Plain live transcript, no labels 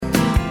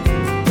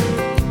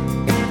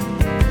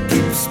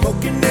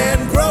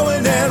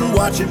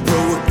watching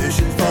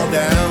prohibition fall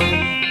down.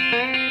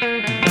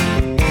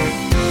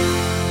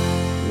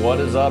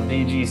 What is up,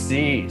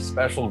 DGC?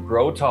 Special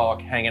Grow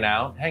Talk hanging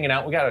out.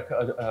 We got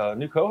a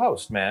new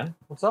co-host, man.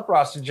 What's up,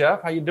 Rasta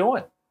Jeff? How you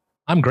doing?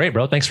 I'm great,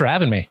 bro. Thanks for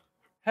having me.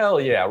 Hell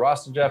yeah.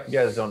 Rasta Jeff, you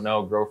guys don't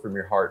know, Grow From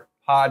Your Heart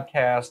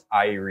podcast,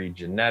 Irie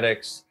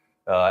Genetics.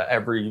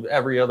 Every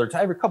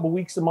couple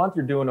weeks a month,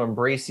 you're doing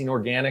Embracing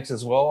Organics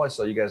as well. I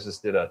saw you guys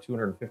just did a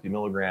 250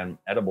 milligram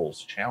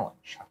edibles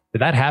challenge. Did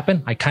that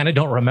happen? I kind of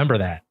don't remember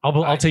that.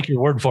 I'll take your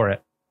word for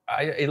it.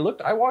 I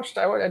definitely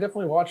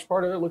watched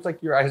part of it. It looked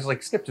like your eyes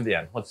like skipped to the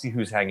end. Let's see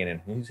who's hanging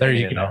in. There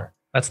you go. There.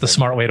 That's the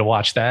smart way to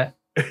watch that.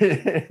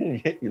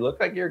 You look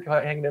like you're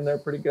hanging in there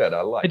pretty good.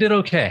 I did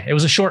okay. It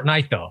was a short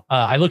night though.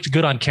 I looked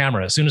good on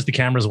camera. As soon as the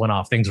cameras went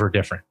off, things were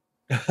different.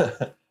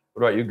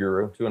 What about you,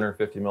 Guru?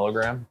 250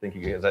 milligram?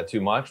 Is that too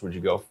much? Would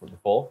you go for the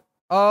full?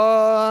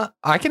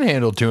 I can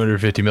handle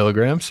 250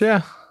 milligrams.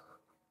 Yeah.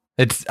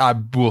 I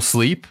will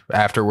sleep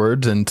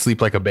afterwards and sleep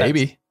like a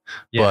baby,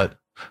 but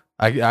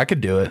I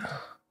could do it.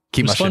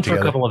 Keep my shit together.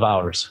 For a couple of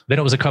hours. Then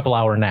it was a couple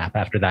hour nap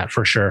after that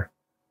for sure.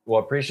 Well,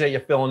 appreciate you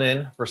filling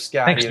in for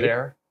Scotty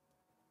there.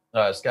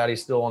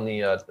 Scotty's still on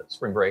the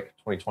spring break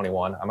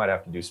 2021. I might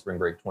have to do spring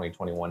break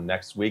 2021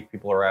 next week.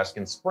 People are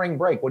asking, spring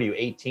break, what are you,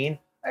 18?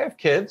 I have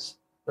kids.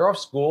 They're off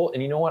school.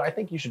 And you know what? I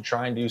think you should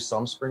try and do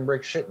some spring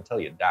break shit until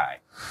you die.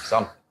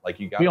 Something like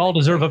you got. We all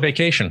deserve a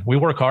vacation. We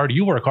work hard.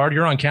 You work hard.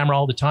 You're on camera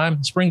all the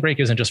time. Spring break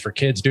isn't just for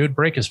kids, dude.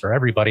 Break is for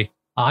everybody.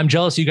 I'm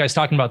jealous of you guys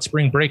talking about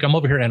spring break. I'm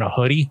over here in a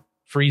hoodie,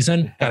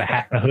 freezing, got a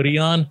hat and a hoodie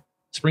on.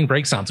 Spring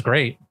break sounds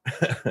great.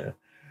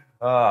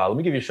 Let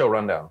me give you a show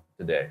rundown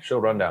today. Show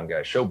rundown,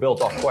 guys. Show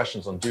built off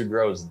questions on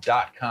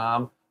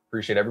dudegrows.com.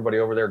 Appreciate everybody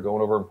over there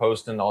going over and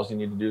posting. All you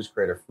need to do is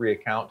create a free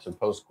account to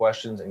post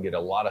questions and get a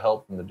lot of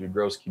help from the Dude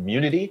Grows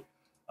community.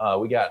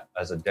 We got,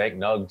 as a dank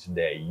nug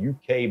today,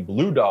 UK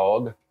Blue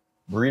Dog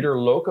Breeder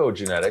Loco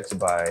Genetics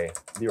by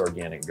The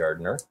Organic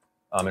Gardener.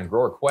 And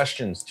grower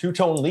questions,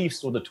 two-tone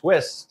leaves with a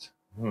twist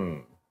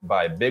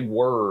by Big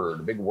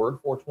Word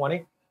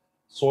 420.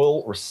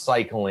 Soil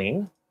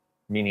recycling,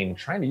 meaning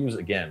trying to use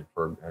again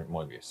for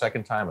maybe a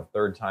second time, a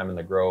third time in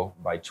the grow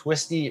by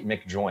Twisty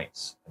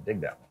McJoints. I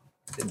dig that one.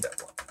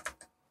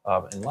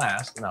 And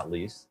last but not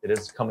least, it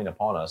is coming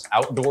upon us.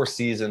 Outdoor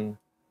Season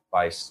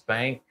by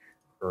Spank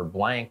or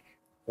Blank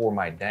for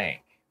My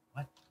Dank.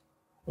 What?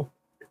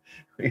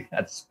 We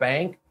got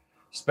Spank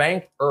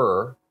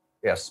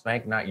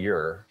not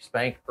your,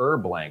 Spank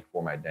Blank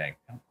for My Dank.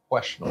 Kind of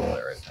questionable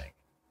there, I think.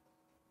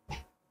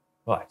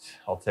 But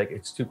I'll take it.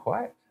 It's too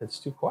quiet.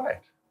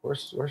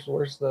 Where's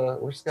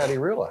Scotty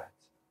Real at?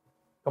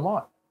 Come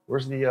on.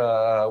 Where's the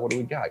what do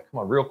we got? Come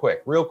on, real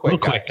quick.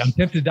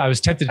 I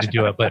was tempted to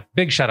do it, but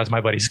big shout out to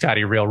my buddy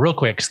Scotty Real. Real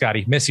quick,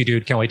 Scotty. Miss you,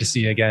 dude. Can't wait to see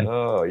you again.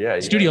 Oh, yeah.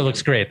 Studio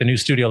looks great. The new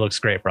studio looks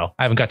great, bro.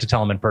 I haven't got to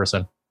tell him in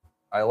person.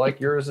 I like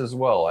yours as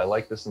well. I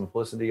like the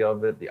simplicity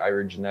of it. The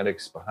Irie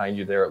Genetics behind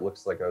you there. It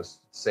looks like I was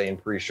saying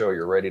pre-show,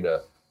 you're ready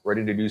to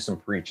do some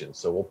preaching.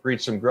 So we'll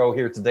preach some grow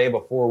here today.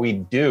 Before we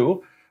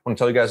do, I want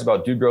to tell you guys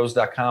about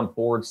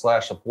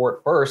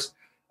dudegrows.com/support first.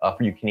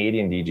 For you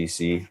Canadian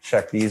DGC,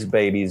 check these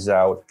babies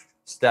out.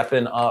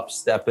 Stepping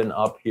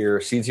up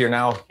here. Seeds here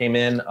now came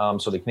in.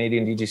 So the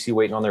Canadian DGC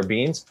waiting on their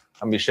beans.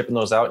 I'm going to be shipping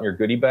those out in your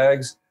goodie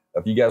bags.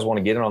 If you guys want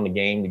to get in on the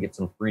game to get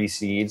some free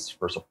seeds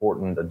for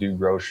supporting the Dude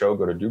Grows show,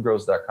 go to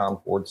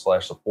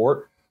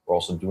dudegrows.com/support. We're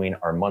also doing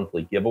our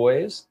monthly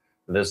giveaways.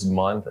 This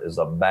month is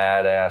a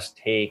badass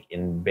take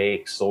and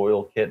bake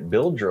soil kit.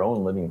 Build your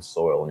own living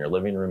soil in your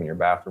living room, in your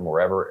bathroom,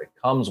 wherever. It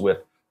comes with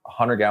a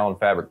 100-gallon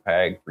fabric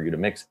bag for you to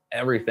mix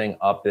everything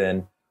up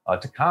in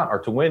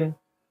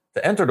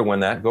to enter to win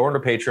that. Go over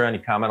to Patreon. You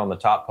comment on the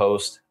top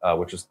post,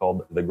 which is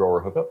called the Grower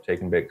Hookup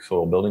Take and Bake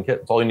Soil Building Kit.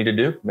 That's all you need to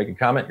do. Make a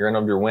comment. You're in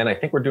on your win. I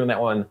think we're doing that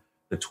one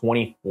the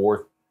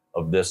 24th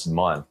of this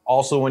month.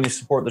 Also, when you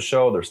support the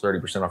show, there's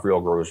 30% off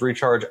Real Growers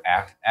Recharge,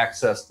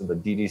 access to the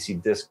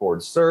DGC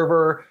Discord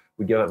server.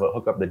 We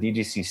hook up the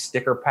DGC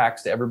sticker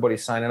packs to everybody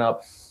signing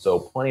up. So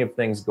plenty of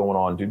things going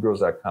on.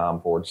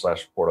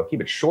 dudegrows.com/support. I'll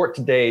keep it short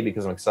today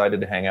because I'm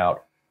excited to hang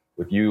out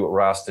with you,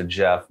 Rasta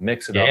Jeff.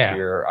 Mix it up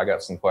here. I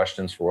got some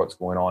questions for what's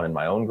going on in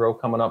my own grow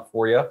coming up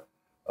for you.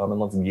 And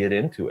let's get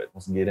into it.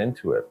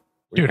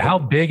 Dude, how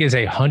big is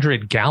a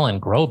 100-gallon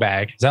grow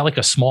bag? Is that like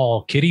a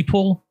small kiddie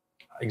pool?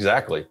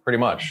 Exactly. Pretty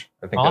much.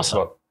 I think That's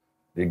about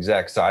the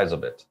exact size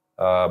of it.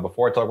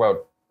 Before I talk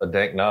about a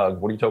dank nug,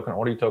 what are you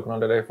toking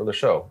on today for the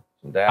show?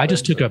 I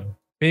just took a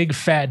big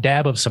fat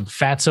dab of some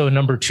Fatso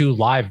number 2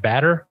 live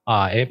batter.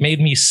 It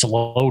made me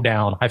slow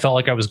down. I felt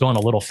like I was going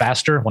a little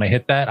faster when I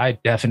hit that. I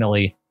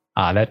definitely,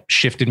 that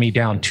shifted me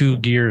down 2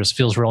 gears.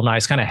 Feels real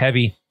nice, kind of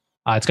heavy.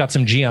 It's got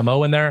some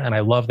GMO in there, and I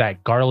love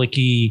that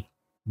garlicky,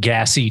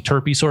 gassy,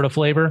 terpy sort of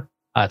flavor.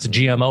 It's a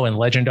GMO and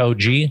Legend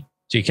OG,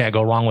 so you can't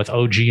go wrong with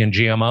OG and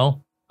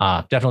GMO.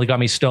 Definitely got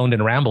me stoned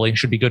and rambling.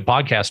 Should be good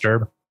podcast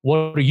herb.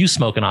 What are you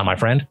smoking on, my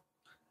friend?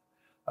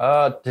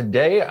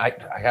 Today, I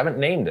haven't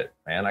named it,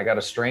 man. I got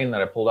a strain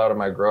that I pulled out of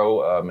my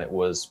grow. It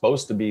was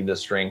supposed to be this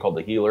strain called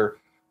the Healer,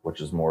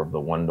 which is more of the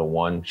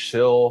 1-to-1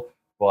 chill.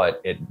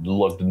 but it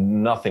looked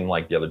nothing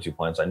like the other two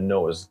plants. I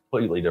know it was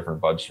completely different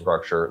bud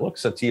structure. It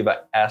looks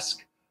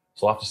sativa-esque,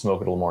 so I'll have to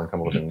smoke it a little more and come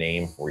up with a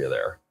name for you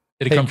there.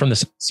 Did it come from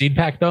the seed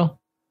pack though?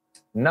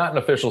 Not an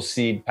official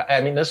seed.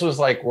 I mean, this was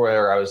like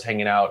where I was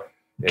hanging out.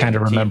 Kind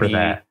of remember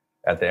that.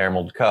 At the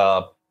Emerald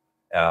Cup,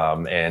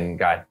 and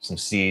got some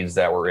seeds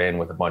that were in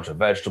with a bunch of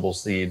vegetable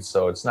seeds.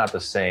 So it's not the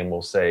same.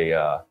 We'll say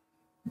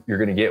you're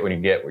going to get when you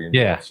get where you're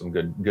getting some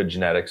good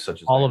genetics,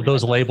 such as all of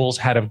those labels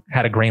had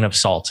a grain of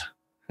salt.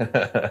 All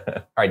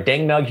right,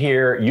 Dang Nug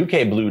here,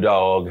 UK Blue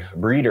Dog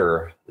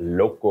breeder,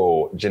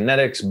 Loco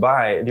Genetics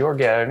by the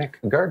Organic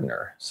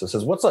Gardener. So it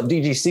says, what's up,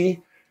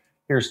 DGC?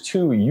 Here's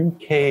 2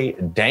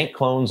 UK dank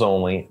clones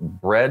only,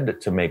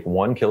 bred to make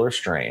one killer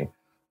strain.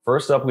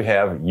 First up, we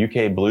have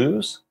UK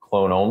Blues,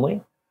 clone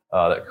only,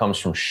 that comes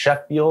from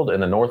Sheffield in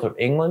the north of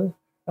England.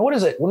 And what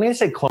is it? When they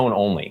say clone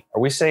only, are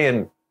we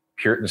saying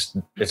pure? It's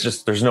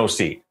just there's no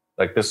seed.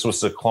 Like this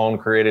was a clone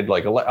created.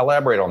 Like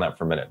elaborate on that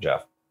for a minute,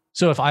 Jeff.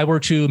 So if I were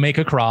to make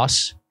a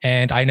cross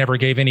and I never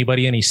gave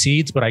anybody any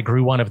seeds, but I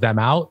grew one of them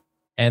out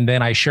and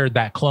then I shared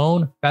that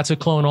clone, that's a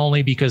clone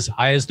only because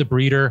I, as the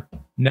breeder,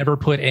 never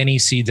put any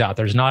seeds out.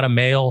 There's not a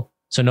male,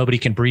 so nobody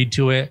can breed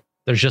to it.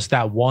 There's just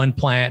that one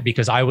plant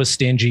because I was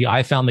stingy.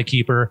 I found the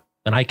keeper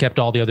and I kept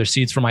all the other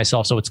seeds for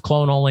myself. So it's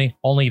clone only.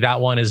 Only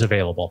that one is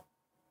available.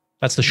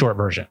 That's the short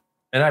version.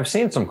 And I've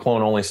seen some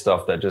clone only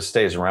stuff that just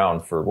stays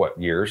around for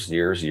years and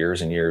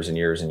years and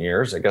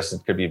years. I guess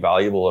it could be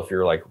valuable if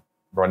you're like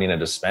running a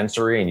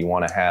dispensary and you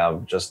want to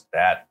have just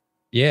that.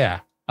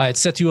 Yeah. It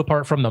sets you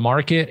apart from the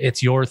market.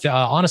 It's your,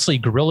 honestly,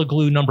 Gorilla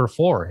Glue number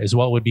 4 is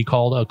what would be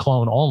called a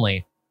clone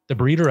only. The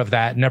breeder of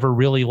that never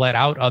really let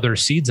out other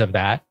seeds of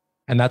that.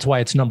 And that's why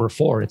it's number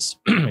 4. It's,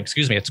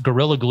 excuse me, it's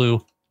Gorilla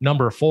Glue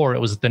number 4. It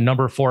was the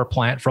number 4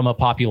 plant from a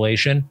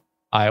population.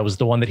 It was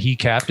the one that he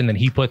kept. And then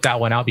he put that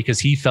one out because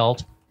he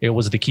felt it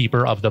was the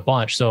keeper of the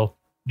bunch. So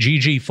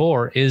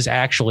GG4 is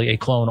actually a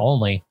clone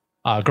only.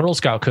 Girl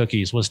Scout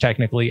cookies was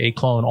technically a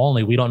clone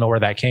only. We don't know where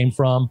that came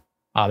from.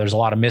 There's a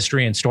lot of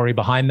mystery and story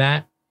behind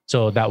that.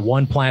 So that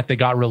one plant that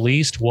got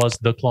released was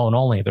the clone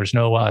only. There's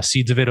no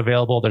seeds of it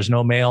available. There's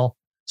no male.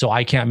 So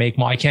I can't make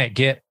more. I can't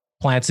get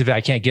plants of it.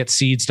 I can't get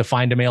seeds to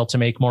find a male to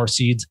make more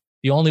seeds.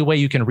 The only way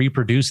you can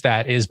reproduce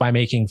that is by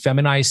making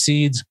feminized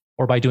seeds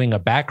or by doing a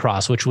back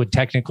cross, which would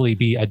technically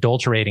be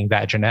adulterating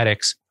that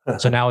genetics.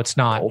 So now it's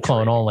not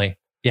clone only.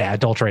 Yeah,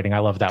 adulterating. I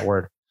love that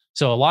word.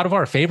 So a lot of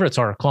our favorites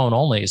are clone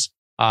onlys.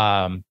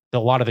 A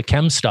lot of the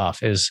chem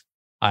stuff is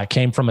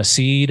came from a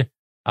seed.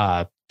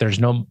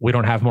 We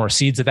don't have more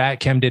seeds of that.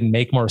 Chem didn't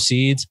make more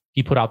seeds.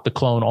 He put out the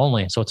clone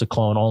only. So it's a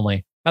clone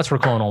only. That's where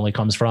clone only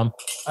comes from.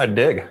 I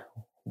dig.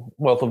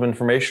 Wealth of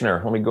information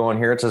there. Let me go in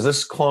here. It says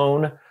this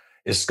clone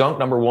is skunk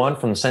number 1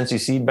 from Sensi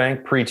Seed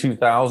Bank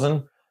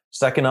pre-2000.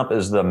 Second up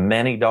is the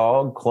Manny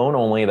Dog, clone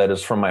only, that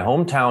is from my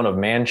hometown of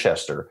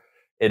Manchester.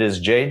 It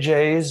is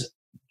JJ's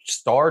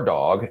Star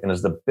Dog and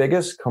is the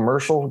biggest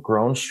commercial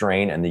grown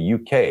strain in the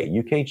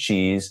UK. UK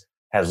cheese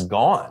has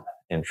gone.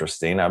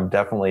 Interesting. I'm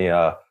definitely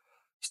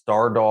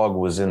Star Dog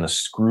was in the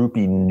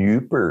Scroopy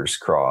Noopers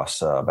cross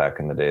back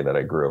in the day that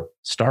I grew.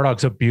 Star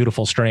Dog's a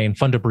beautiful strain,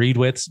 fun to breed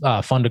with,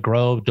 fun to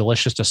grow,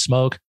 delicious to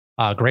smoke.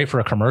 Great for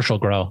a commercial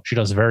grow. She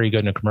does very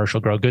good in a commercial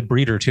grow. Good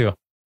breeder too.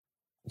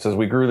 It says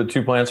we grew the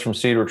 2 plants from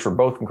seed, which were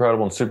both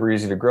incredible and super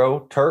easy to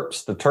grow.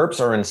 Terps. The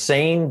terps are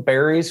insane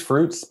berries,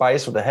 fruit,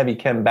 spice with a heavy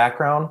chem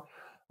background.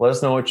 Let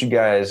us know what you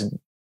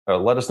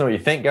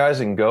think, guys,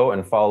 and go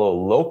and follow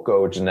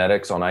Loco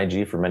Genetics on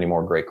IG for many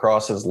more great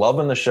crosses.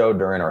 Loving the show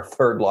during our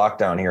 3rd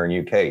lockdown here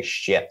in UK.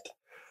 Shit.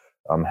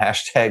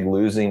 Hashtag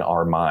losing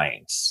our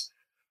minds.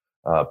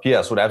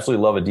 P.S. Would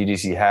absolutely love a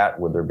DGC hat.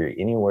 Would there be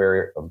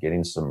anywhere of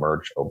getting some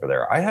merch over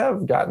there? I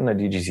have gotten a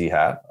DGC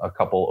hat, a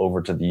couple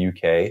over to the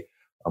UK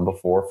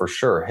before for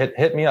sure.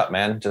 Hit me up,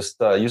 man. Just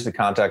use the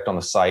contact on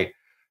the site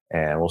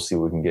and we'll see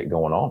what we can get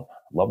going on.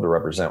 Love to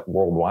represent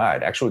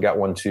worldwide. Actually got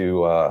one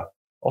to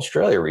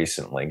Australia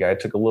recently. Guy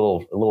took a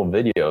little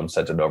video and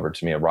sent it over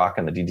to me.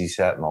 Rocking the DGC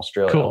hat in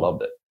Australia. Cool. I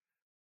loved it.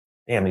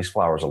 Damn, these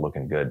flowers are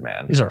looking good,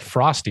 man. These are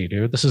frosty,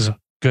 dude. This is a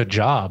good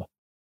job.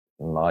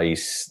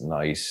 Nice.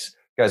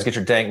 Guys, get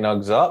your Dank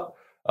Nugs up.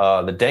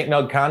 The Dank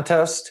Nug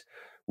contest,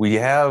 we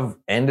have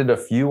ended a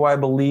few, I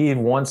believe.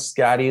 Once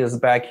Scotty is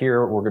back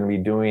here, we're going to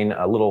be doing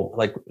a little,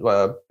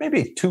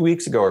 maybe 2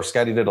 weeks ago,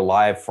 Scotty did a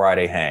live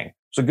Friday hang.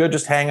 So good,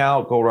 just hang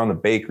out, go around the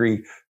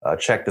bakery,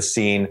 check the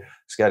scene.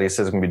 Scotty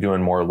says we're going to be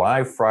doing more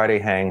live Friday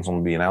hangs.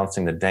 We'll be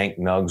announcing the Dank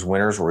Nugs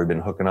winners, where we've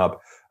been hooking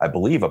up, I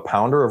believe, a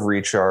pounder of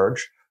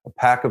Recharge, a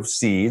pack of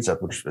seeds,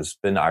 which has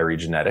been Irie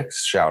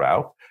Genetics, shout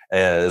out,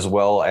 as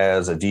well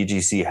as a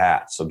DGC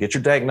hat. So get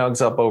your Dank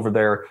Nugs up over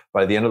there.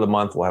 By the end of the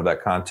month, we'll have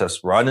that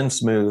contest running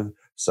smooth.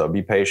 So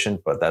be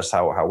patient, but that's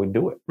how we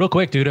do it. Real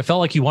quick, dude, it felt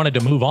like you wanted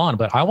to move on,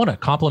 but I want to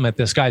compliment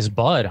this guy's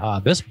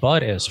bud. This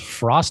bud is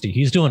frosty.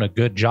 He's doing a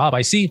good job.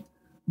 I see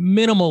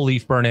minimal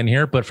leaf burn in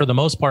here, but for the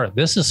most part,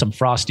 this is some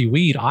frosty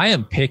weed. I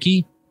am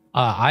picky.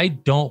 I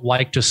don't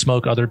like to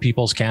smoke other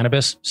people's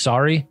cannabis.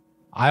 Sorry.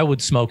 I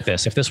would smoke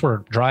this. If this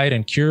were dried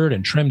and cured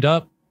and trimmed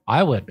up,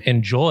 I would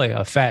enjoy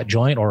a fat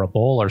joint or a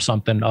bowl or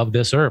something of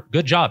this herb.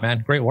 Good job,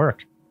 man. Great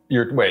work.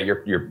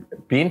 You're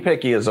being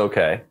picky is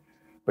okay,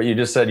 but you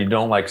just said you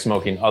don't like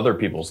smoking other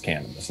people's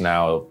cannabis.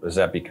 Now, is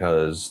that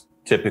because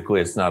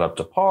typically it's not up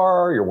to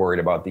par? You're worried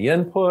about the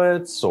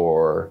inputs,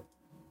 or?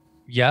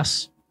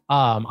 Yes.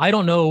 I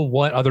don't know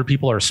what other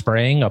people are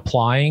spraying,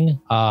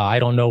 applying. I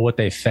don't know what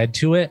they fed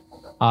to it.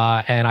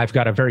 And I've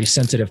got a very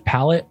sensitive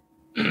palate.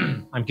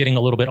 I'm getting a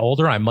little bit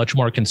older. I'm much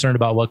more concerned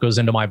about what goes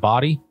into my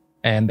body.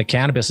 And the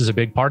cannabis is a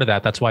big part of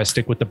that. That's why I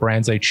stick with the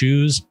brands I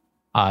choose.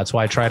 That's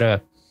why I try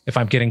to, if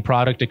I'm getting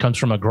product, it comes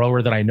from a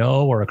grower that I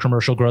know or a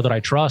commercial grower that I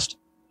trust.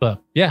 But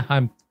yeah,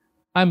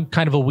 I'm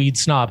kind of a weed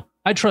snob.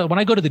 I try when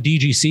I go to the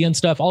DGC and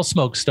stuff, I'll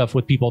smoke stuff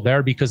with people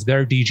there because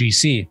they're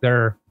DGC.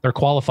 They're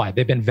qualified.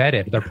 They've been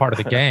vetted. They're part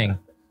of the gang.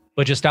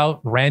 But just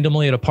out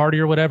randomly at a party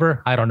or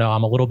whatever, I don't know.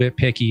 I'm a little bit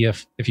picky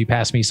if you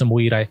pass me some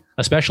weed.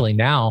 Especially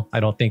now,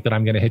 I don't think that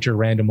I'm going to hit your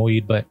random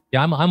weed. But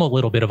yeah, I'm a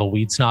little bit of a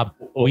weed snob.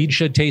 Weed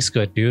should taste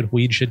good, dude.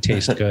 Weed should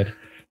taste good.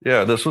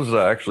 Yeah, this was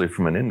actually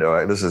from an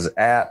Indo. This is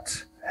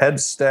at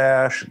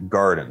Headstash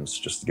Gardens,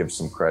 just to give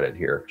some credit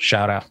here.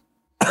 Shout out.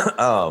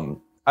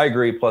 I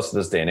agree. Plus,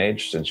 this day and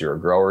age, since you're a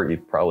grower, you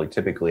probably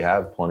typically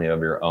have plenty of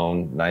your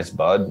own nice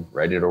bud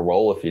ready to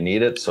roll if you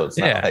need it. So it's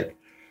not like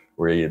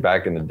where you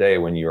back in the day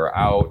when you were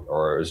out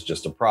or it was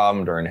just a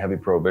problem during heavy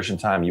prohibition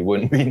time, you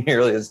wouldn't be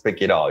nearly as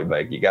picky at all. You'd be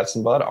like, you got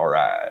some bud? All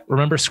right.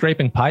 Remember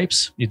scraping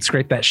pipes? You'd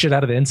scrape that shit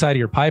out of the inside of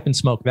your pipe and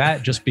smoke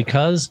that just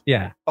because?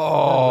 Yeah.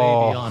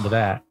 Oh, way beyond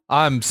that.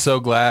 I'm so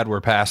glad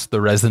we're past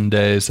the resin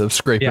days of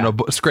scraping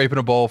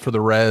a bowl for the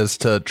res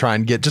to try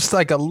and get just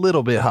like a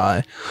little bit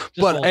high.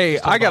 But hey,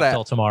 I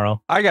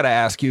gotta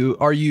ask you,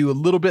 are you a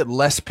little bit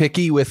less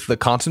picky with the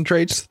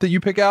concentrates that you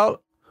pick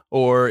out?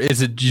 Or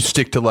is it you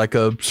stick to like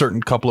a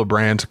certain couple of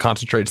brands of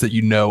concentrates that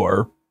you know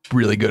are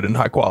really good and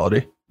high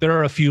quality? There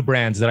are a few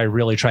brands that I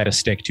really try to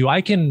stick to.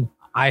 I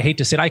hate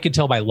to say it, I can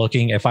tell by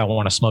looking if I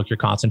want to smoke your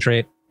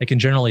concentrate. I can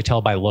generally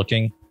tell by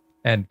looking.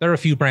 And there are a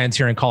few brands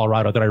here in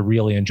Colorado that I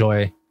really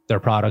enjoy their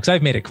products.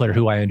 I've made it clear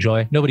who I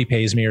enjoy. Nobody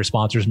pays me or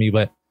sponsors me,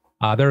 but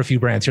there are a few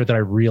brands here that I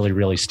really,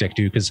 really stick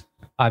to because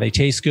they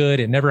taste good.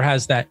 It never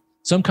has that.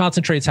 Some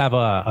concentrates have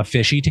a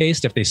fishy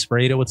taste. If they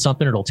sprayed it with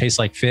something, it'll taste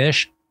like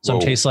fish. Some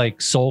taste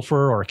like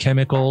sulfur or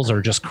chemicals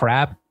or just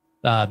crap.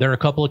 There are a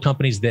couple of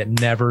companies that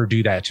never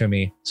do that to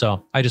me.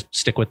 So I just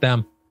stick with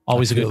them.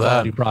 Always a good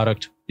quality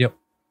product. Yep.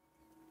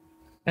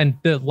 And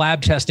the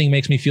lab testing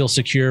makes me feel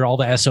secure. All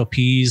the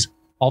SOPs,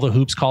 all the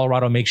hoops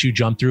Colorado makes you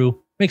jump through,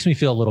 makes me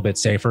feel a little bit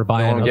safer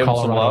buying a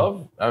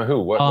Colorado. Some love?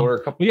 Who? What are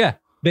a couple? Yeah.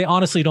 They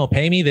honestly don't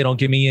pay me. They don't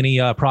give me any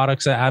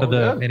products out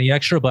of any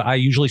extra, but I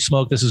usually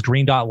smoke. This is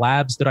Green Dot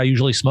Labs that I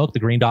usually smoke, the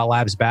Green Dot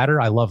Labs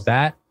batter. I love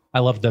that. I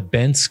love the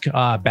Binsk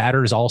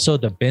batters also.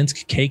 The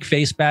Binsk cake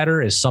face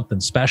batter is something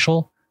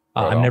special.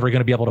 I'm never going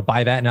to be able to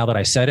buy that now that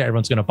I said it.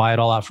 Everyone's going to buy it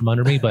all out from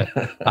under me, but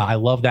I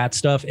love that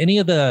stuff. Any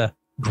of the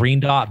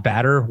Green Dot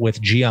batter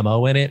with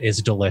GMO in it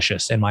is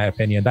delicious, in my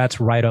opinion. That's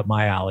right up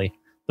my alley.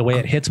 The way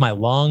it hits my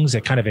lungs,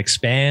 it kind of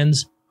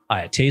expands.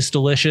 It tastes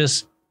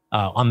delicious.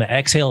 On the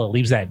exhale, it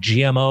leaves that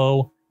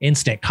GMO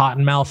instant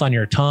cotton mouth on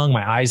your tongue.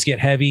 My eyes get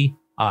heavy.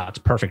 It's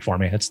perfect for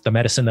me. It's the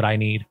medicine that I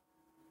need.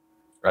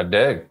 I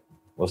dig.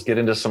 Let's get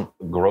into some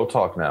grow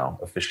talk now.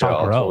 Official.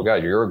 So we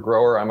got you're a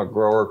grower. I'm a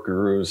grower.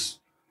 Guru's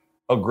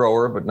a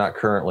grower, but not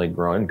currently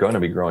growing. Going to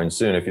be growing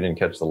soon. If you didn't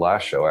catch the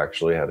last show,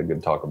 actually had a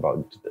good talk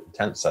about the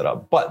tent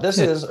setup. But this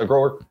is a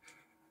grower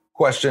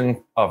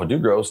question of a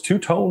dude grows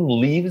two-tone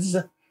leaves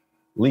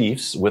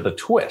with a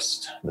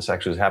twist. This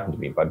actually has happened to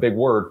me by Big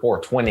Word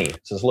 420. It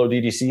says, hello,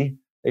 DDC.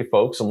 Hey,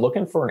 folks, I'm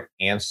looking for an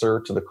answer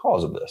to the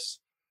cause of this.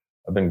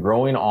 I've been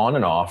growing on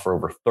and off for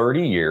over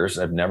 30 years.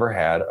 I've never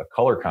had a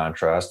color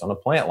contrast on a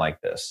plant like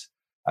this.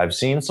 I've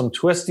seen some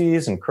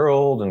twisties and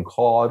curled and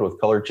clawed with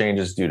color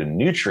changes due to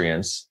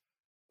nutrients,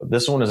 but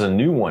this one is a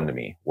new one to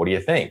me. What do you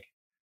think?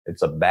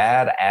 It's a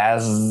Bad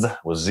As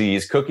with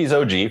Z's Cookies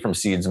OG from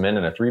Seedsman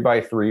and a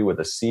 3x3 with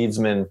a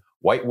Seedsman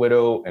White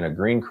Widow and a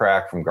Green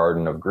Crack from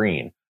Garden of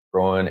Green.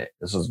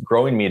 This is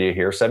growing media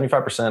here.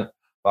 75%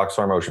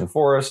 Foxfire Ocean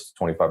Forest,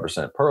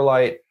 25%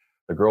 Perlite.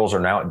 The girls are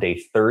now at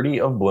day 30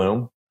 of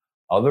bloom.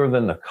 Other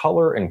than the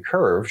color and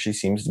curve, she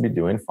seems to be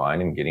doing fine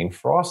and getting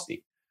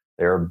frosty.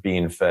 They're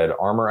being fed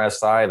Armor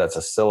SI, that's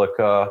a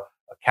silica,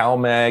 a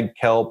CalMag,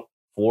 Kelp,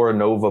 Flora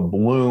Nova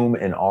Bloom,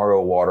 and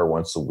RO water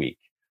once a week,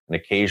 an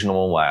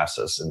occasional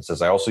molasses. And it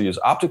says, I also use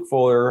Optic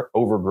Foliar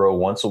Overgrow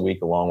once a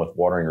week along with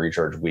watering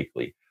recharge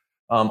weekly.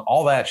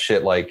 All that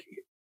shit, like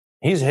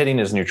he's hitting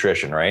his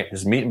nutrition, right?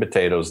 His meat and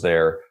potatoes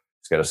there.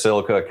 He's got a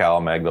silica, a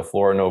CalMag. The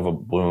Flora Nova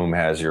Bloom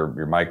has your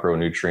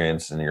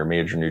micronutrients and your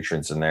major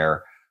nutrients in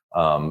there.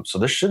 So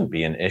this shouldn't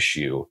be an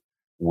issue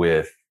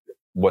with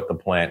what the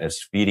plant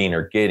is feeding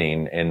or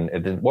getting. And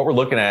what we're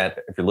looking at,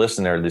 if you're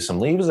listening there, there's some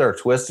leaves that are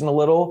twisting a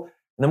little.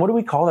 And then what do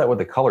we call that with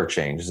the color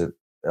change? Is it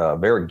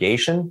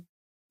variegation?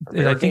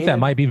 I think that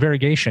might be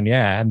variegation.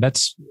 Yeah. And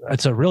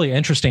it's a really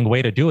interesting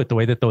way to do it. The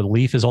way that the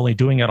leaf is only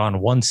doing it on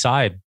one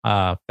side.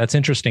 That's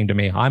interesting to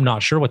me. I'm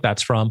not sure what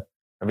that's from.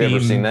 Have you ever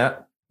seen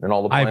that in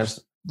all the plants?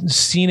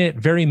 seen it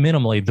very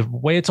minimally. The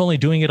way it's only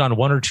doing it on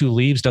 1 or 2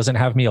 leaves doesn't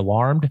have me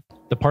alarmed.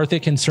 The part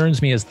that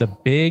concerns me is the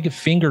big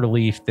finger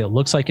leaf that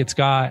looks like it's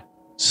got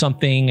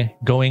something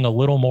going a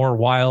little more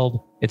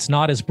wild. It's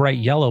not as bright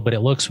yellow, but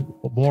it looks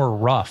more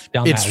rough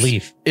down that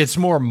leaf. It's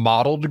more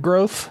mottled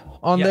growth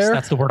on there.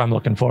 That's the word I'm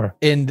looking for.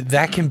 And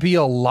that can be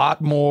a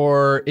lot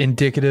more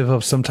indicative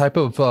of some type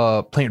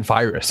of plant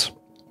virus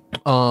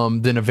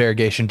than a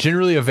variegation.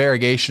 Generally, a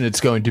variegation,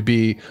 it's going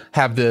to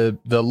have the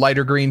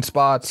lighter green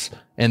spots,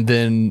 and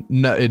then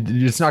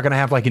it's not going to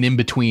have like an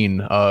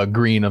in-between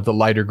green of the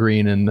lighter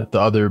green and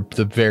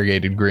the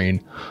variegated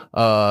green.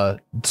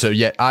 So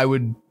yeah,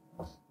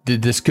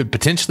 this could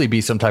potentially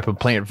be some type of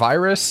plant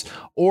virus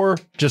or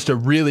just a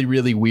really,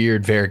 really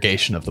weird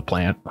variegation of the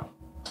plant.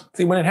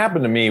 See, when it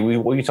happened to me,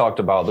 we talked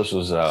about, this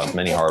was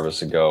many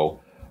harvests ago.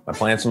 My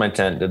plants in my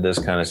tent did this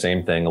kind of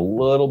same thing, a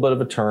little bit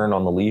of a turn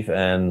on the leaf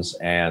ends,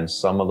 and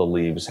some of the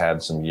leaves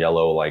had some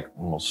yellow, like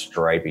almost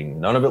striping.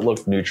 None of it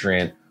looked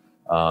nutrient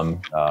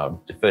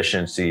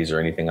deficiencies or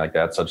anything like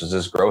that, such as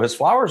this grow. His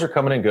flowers are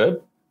coming in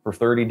good for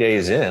 30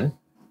 days in.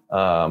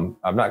 I'm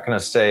not going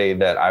to say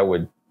that I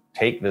would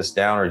take this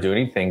down or do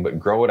anything, but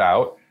grow it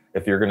out.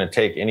 If you're going to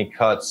take any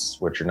cuts,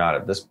 which you're not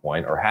at this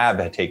point, or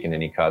have taken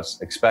any cuts,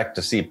 expect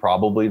to see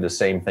probably the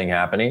same thing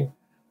happening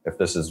if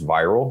this is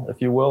viral,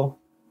 if you will.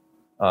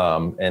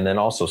 And then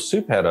also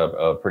Soup had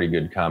a pretty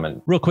good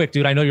comment. Real quick,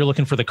 dude, I know you're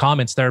looking for the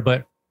comments there,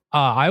 but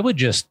I would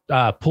just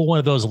pull one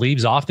of those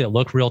leaves off that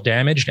look real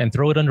damaged and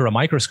throw it under a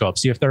microscope.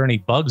 See if there are any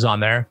bugs on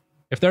there.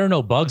 If there are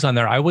no bugs on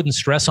there, I wouldn't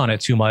stress on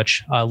it too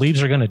much.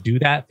 Leaves are going to do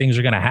that. Things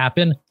are going to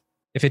happen.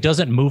 If it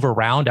doesn't move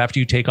around after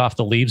you take off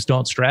the leaves,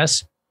 don't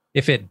stress.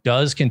 If it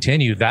does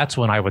continue, that's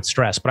when I would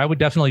stress. But I would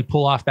definitely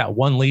pull off that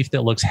one leaf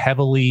that looks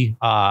heavily,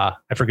 I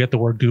forget the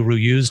word Guru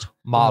used.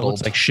 Mottled.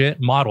 Looks like shit.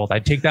 Mottled.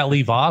 I'd take that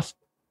leaf off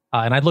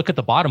and I'd look at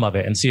the bottom of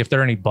it and see if there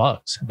are any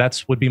bugs.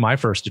 That's would be my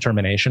first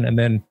determination. And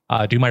then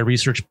do my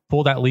research,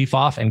 pull that leaf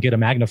off and get a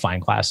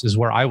magnifying glass is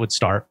where I would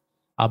start.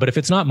 But if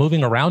it's not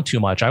moving around too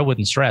much, I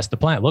wouldn't stress. The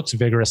plant looks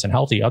vigorous and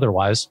healthy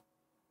otherwise.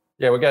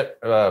 Yeah, we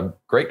got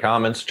great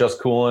comments.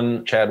 Just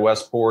Coolin, Chad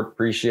Westport,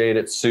 appreciate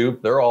it.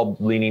 Soup, they're all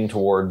leaning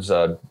towards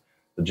the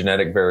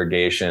genetic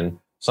variegation.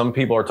 Some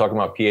people are talking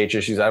about pH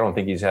issues. I don't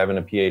think he's having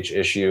a pH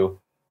issue,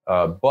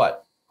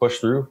 but push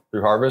through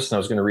harvest. And I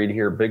was going to read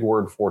here, Big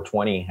Word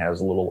 420 has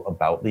a little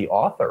about the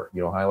author.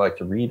 You know, I like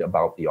to read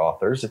about the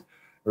authors.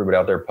 Everybody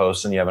out there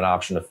posting, you have an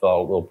option to fill out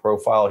a little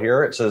profile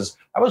here. It says,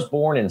 I was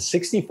born in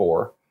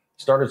 64,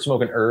 started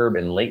smoking herb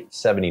in late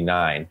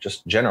 79,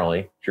 just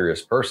generally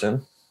curious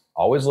person.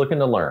 Always looking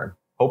to learn,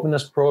 hoping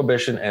this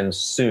prohibition ends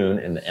soon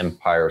in the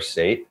Empire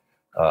State.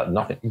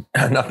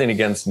 Nothing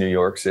against New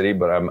York City,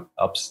 but I'm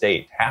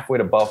upstate, halfway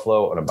to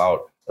Buffalo and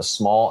about as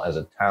small as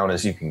a town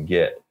as you can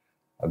get.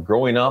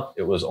 Growing up,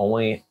 it was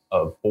only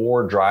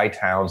 4 dry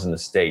towns in the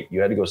state. You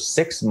had to go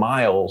 6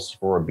 miles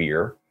for a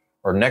beer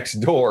or next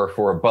door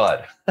for a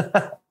bud.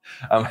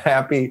 I'm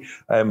happy.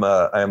 I'm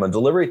a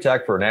delivery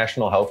tech for a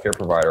national healthcare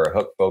provider. I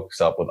hook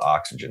folks up with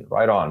oxygen.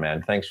 Right on,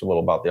 man. Thanks for a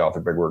little about the author,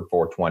 Big Word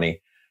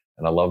 420.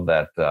 And I love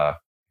that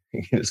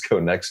you just go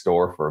next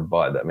door for a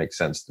bud. That makes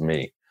sense to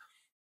me.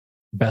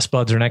 Best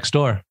buds are next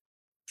door.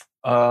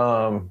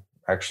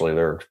 Actually,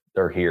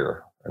 they're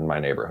here in my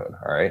neighborhood.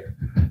 All right.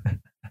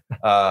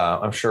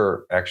 I'm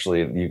sure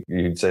actually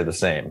you'd say the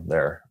same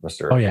there,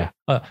 Mr. Oh yeah.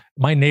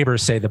 My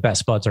neighbors say the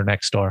best buds are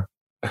next door.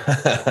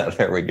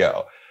 There we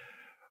go.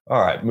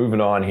 All right.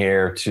 Moving on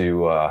here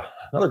to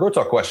another Grow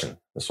Talk question.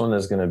 This one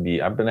is going to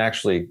be, I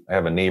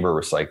have a neighbor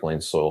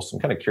recycling soil. So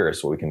I'm kind of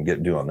curious what we can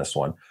do on this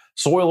one.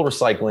 Soil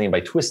recycling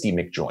by Twisty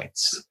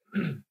McJoints.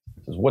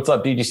 What's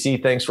up,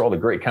 DGC? Thanks for all the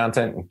great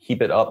content and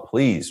keep it up,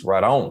 please.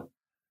 Right on.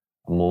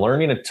 I'm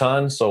learning a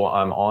ton, so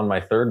I'm on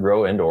my 3rd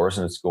grow indoors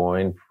and it's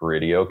going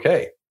pretty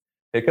okay.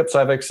 Hiccups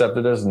I've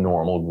accepted as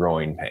normal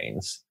growing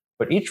pains,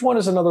 but each one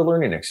is another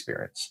learning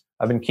experience.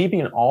 I've been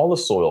keeping all the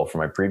soil from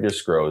my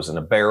previous grows in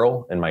a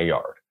barrel in my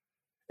yard.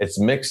 It's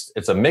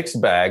a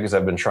mixed bag as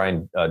I've been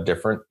trying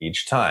different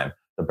each time.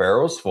 The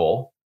barrel is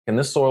full. Can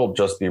this soil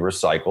just be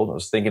recycled? I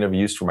was thinking of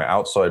use for my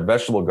outside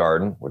vegetable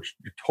garden, which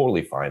you're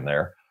totally fine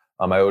there.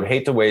 I would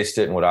hate to waste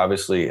it and would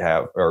obviously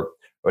have to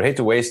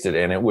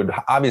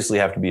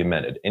be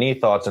amended. Any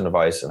thoughts and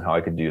advice on how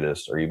I could do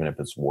this, or even if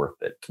it's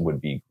worth it, would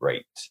be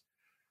great.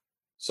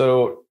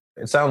 So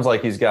it sounds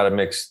like he's got a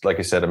mixed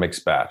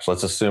batch.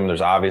 Let's assume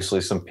there's obviously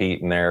some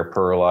peat in there,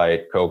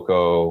 perlite,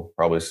 cocoa,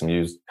 probably some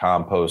used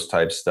compost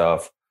type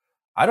stuff.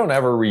 I don't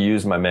ever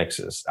reuse my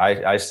mixes.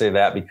 I say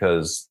that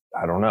because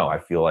I don't know. I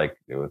feel like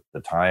with the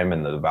time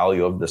and the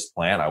value of this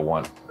plant, I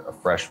want a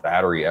fresh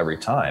battery every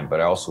time, but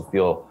I also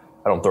feel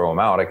I don't throw them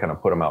out. I kind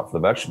of put them out for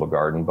the vegetable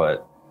garden,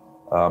 but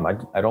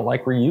I don't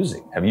like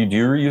reusing. Do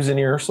you reuse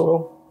any of your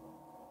soil?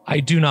 I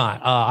do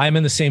not. I'm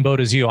in the same boat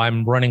as you.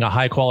 I'm running a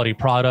high quality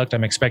product.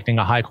 I'm expecting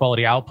a high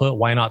quality output.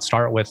 Why not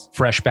start with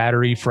fresh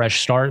battery,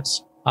 fresh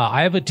starts?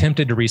 I have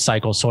attempted to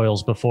recycle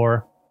soils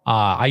before.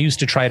 I used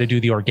to try to do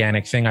the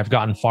organic thing. I've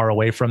gotten far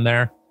away from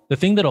there. The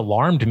thing that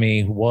alarmed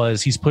me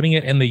was he's putting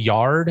it in the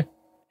yard,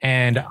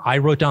 and I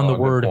wrote down the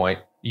word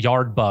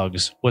yard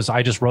bugs.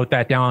 I just wrote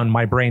that down.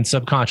 My brain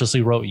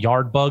subconsciously wrote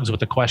yard bugs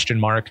with a question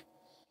mark.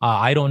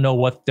 I don't know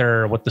what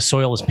the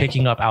soil is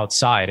picking up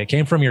outside. It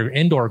came from your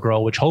indoor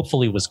grow, which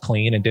hopefully was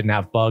clean and didn't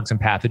have bugs and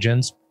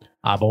pathogens.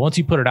 But once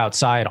you put it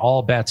outside,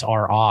 all bets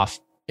are off.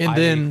 And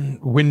then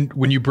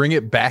when you bring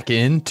it back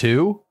in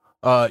too,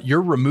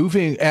 you're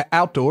removing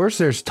outdoors.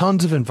 There's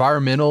tons of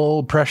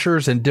environmental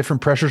pressures and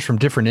different pressures from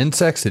different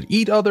insects that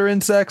eat other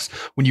insects.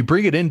 When you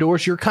bring it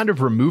indoors, you're kind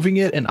of removing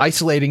it and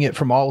isolating it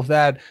from all of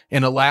that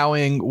and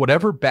allowing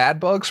whatever bad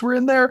bugs were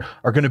in there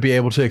are going to be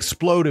able to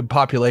explode in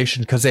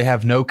population because they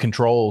have no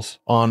controls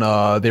on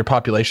their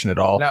population at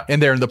all. Now,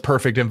 and they're in the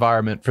perfect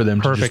environment for them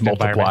to just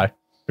multiply.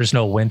 There's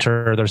no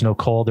winter, there's no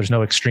cold, there's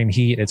no extreme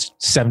heat. It's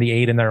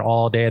 78 in there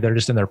all day. They're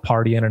just in there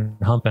partying and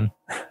humping.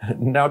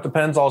 Now it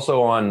depends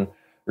also on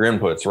your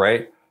inputs,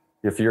 right?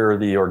 If you're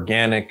the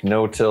organic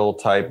no-till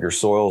type, your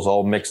soil's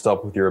all mixed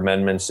up with your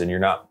amendments and you're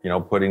not,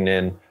 putting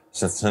in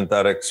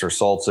synthetics or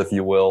salts, if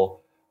you will,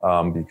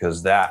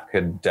 because that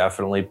could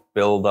definitely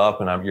build up.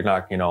 And you're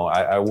not,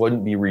 I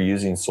wouldn't be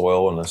reusing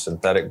soil in a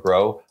synthetic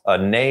grow.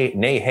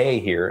 Nay Hay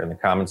here in the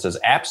comments says,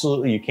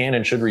 absolutely you can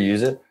and should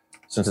reuse it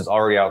since it's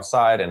already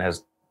outside and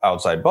has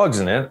outside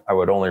bugs in it. I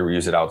would only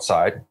reuse it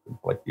outside,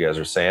 like you guys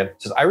are saying. It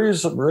says, I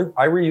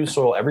reuse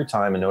soil every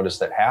time and notice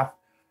that half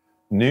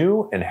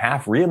new and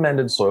half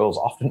re-amended soil is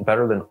often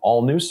better than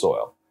all new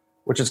soil,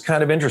 which is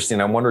kind of interesting.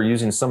 I wonder,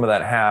 using some of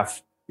that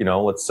half,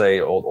 let's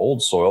say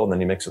old soil, and then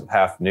you mix it with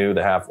half new,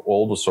 the half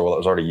old soil that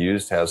was already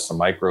used has some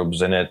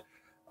microbes in it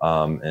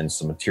and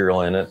some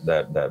material in it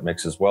that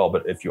mixes well.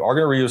 But if you are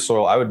going to reuse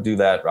soil, I would do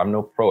that. I'm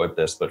no pro at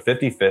this, but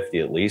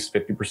 50-50 at least,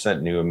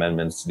 50% new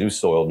amendments, new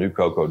soil, new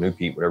cocoa, new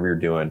peat, whatever you're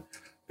doing,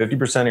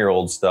 50% of your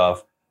old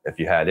stuff. If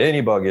you had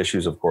any bug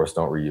issues, of course,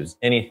 don't reuse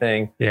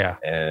anything. Yeah.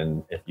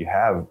 And if you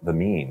have the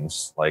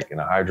means, like in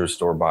a hydro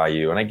store by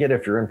you, and I get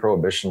if you're in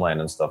prohibition land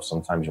and stuff,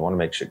 sometimes you want to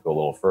make shit go a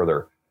little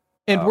further.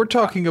 And we're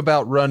talking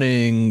about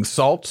running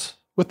salts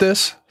with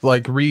this,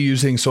 like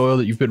reusing soil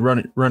that you've been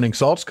running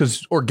salts,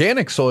 because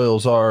organic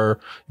soils are,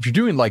 if you're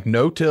doing like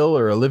no-till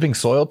or a living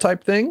soil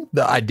type thing,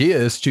 the idea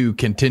is to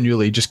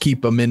continually just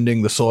keep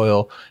amending the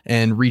soil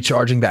and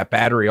recharging that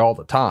battery all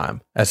the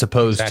time, as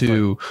opposed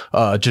to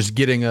just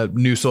getting a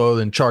new soil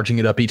and charging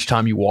it up each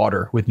time you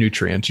water with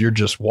nutrients. You're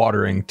just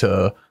watering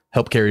to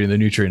help carry the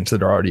nutrients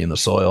that are already in the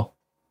soil.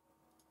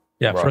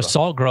 Yeah, for a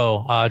salt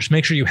grow, just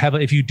make sure you have,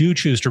 if you do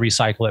choose to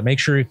recycle it, make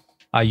sure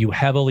you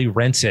heavily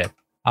rinse it.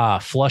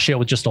 Flush it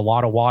with just a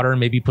lot of water,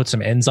 maybe put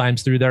some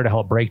enzymes through there to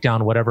help break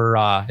down whatever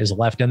is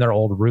left in there,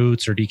 old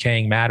roots or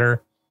decaying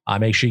matter.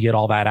 Make sure you get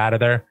all that out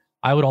of there.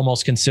 I would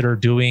almost consider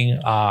doing,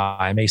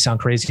 I may sound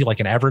crazy, like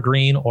an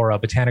Evergreen or a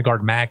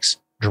Botanigard Max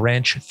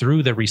drench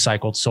through the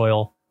recycled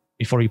soil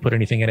before you put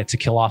anything in it to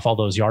kill off all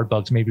those yard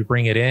bugs. Maybe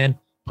bring it in,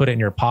 put it in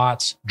your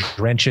pots,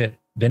 drench it,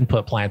 then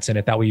put plants in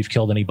it. That way you've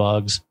killed any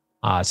bugs.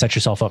 Set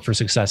yourself up for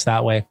success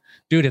that way.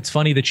 Dude, it's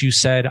funny that you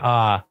said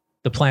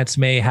the plants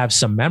may have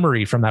some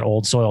memory from that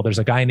old soil. There's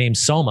a guy named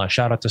Soma.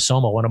 Shout out to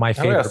Soma, one of my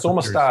favorite. Yeah,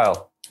 Soma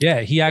style.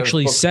 Yeah, he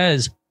actually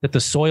says that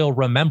the soil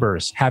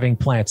remembers having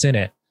plants in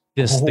it.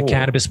 The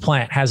cannabis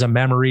plant has a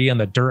memory and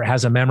the dirt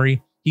has a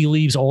memory. He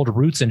leaves old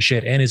roots and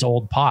shit in his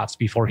old pots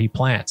before he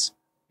plants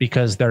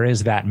because there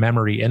is that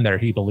memory in there,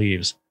 he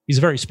believes. He's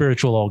a very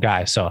spiritual old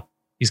guy, so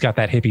he's got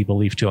that hippie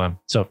belief to him.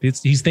 So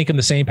he's thinking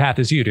the same path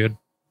as you, dude.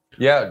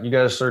 Yeah, you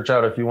guys search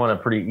out if you want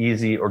a pretty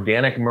easy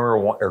organic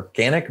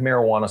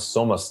marijuana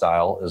Soma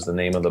style is the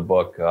name of the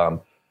book.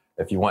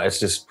 If you want, it's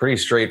just pretty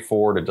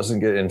straightforward. It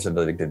doesn't get into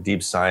the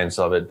deep science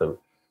of it.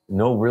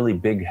 No really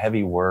big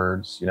heavy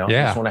words. You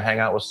just want to hang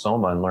out with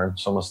Soma and learn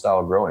Soma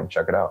style growing.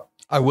 Check it out.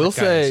 I will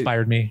say,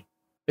 inspired me.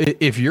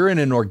 If you're in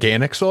an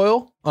organic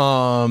soil,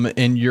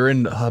 and you're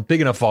in a big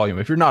enough volume,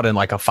 if you're not in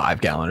like a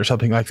 5-gallon or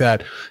something like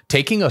that,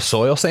 taking a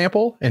soil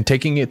sample and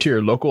taking it to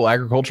your local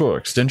agricultural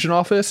extension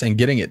office and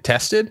getting it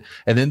tested,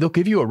 and then they'll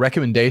give you a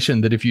recommendation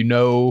that if you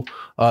know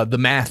the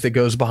math that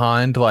goes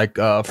behind like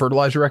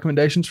fertilizer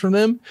recommendations from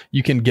them,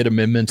 you can get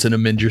amendments and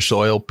amend your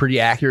soil pretty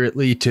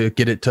accurately to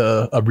get it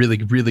to a really,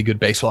 really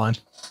good baseline.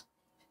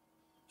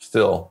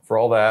 Still, for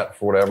all that,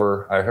 for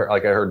whatever, I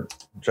heard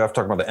Jeff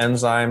talking about the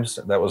enzymes.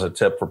 That was a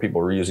tip for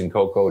people reusing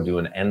cocoa, do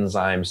an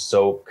enzyme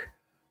soak.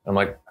 I'm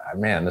like,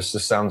 man, this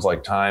just sounds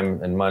like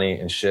time and money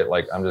and shit.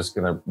 Like, I'm just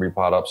going to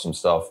repot up some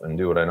stuff and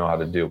do what I know how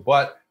to do.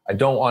 But I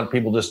don't want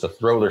people just to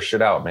throw their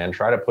shit out, man.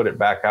 Try to put it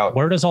back out.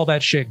 Where does all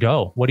that shit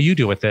go? What do you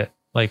do with it?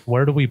 Like,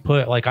 where do we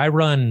put, like,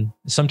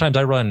 sometimes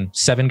I run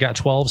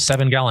 12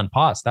 7-gallon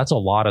pots. That's a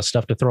lot of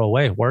stuff to throw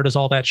away. Where does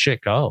all that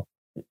shit go?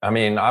 I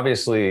mean,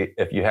 obviously,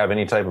 if you have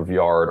any type of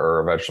yard or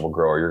a vegetable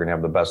grower, you're going to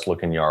have the best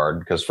looking yard.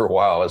 Because for a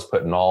while, I was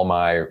putting all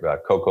my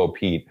cocoa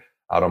peat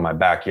out on my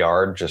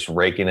backyard, just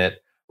raking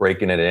it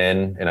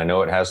in. And I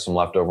know it has some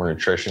leftover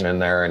nutrition in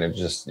there. And it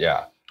just,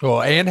 yeah.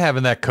 Well, and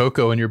having that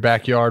cocoa in your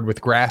backyard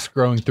with grass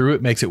growing through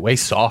it makes it way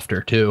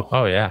softer, too.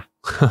 Oh, yeah.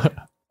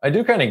 I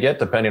do kind of get,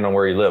 depending on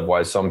where you live,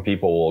 why some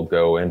people will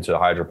go into a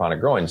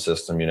hydroponic growing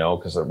system,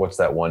 because what's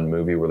that one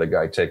movie where the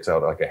guy takes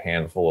out like a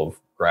handful of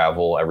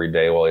gravel every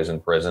day while he's in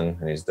prison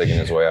and he's digging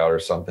his way out or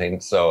something.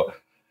 So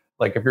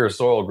like if you're a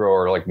soil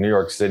grower, like New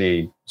York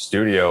City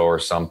studio or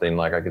something,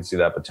 like I could see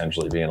that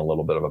potentially being a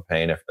little bit of a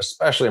pain,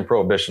 especially in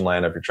prohibition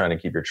land, if you're trying to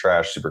keep your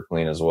trash super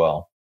clean as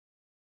well.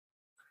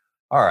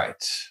 All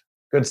right.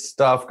 Good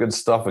stuff. Good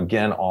stuff.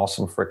 Again,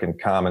 awesome freaking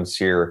comments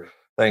here.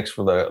 Thanks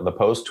for the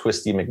post,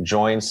 Twisty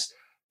McJoints.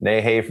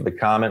 Nay for the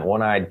comment.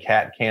 One-Eyed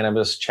Cat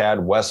Cannabis,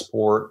 Chad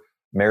Westport,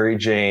 Mary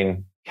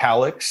Jane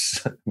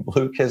Calix,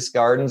 Blue Kiss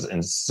Gardens,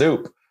 and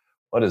Soup.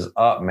 What is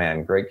up,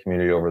 man? Great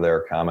community over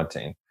there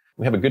commenting.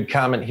 We have a good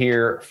comment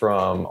here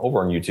from over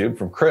on YouTube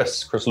from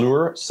Chris. Chris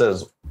Lure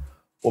says,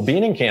 well,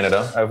 being in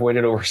Canada, I've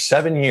waited over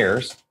 7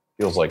 years,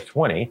 feels like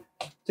 20,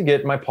 to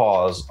get my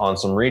paws on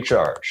some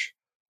recharge.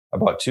 I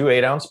bought 2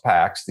 8-ounce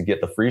packs to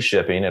get the free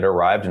shipping. It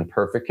arrived in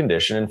perfect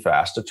condition and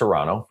fast to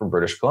Toronto from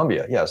British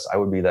Columbia. Yes, I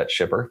would be that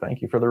shipper.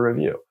 Thank you for the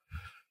review.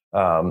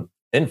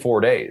 In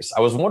 4 days.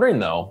 I was wondering,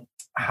 though,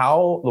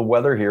 how the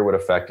weather here would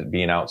affect it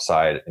being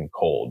outside and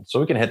cold. So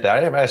we can hit that.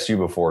 I have asked you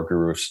before,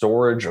 Guru,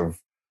 storage of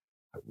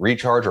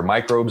recharge or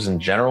microbes in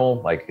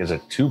general, like is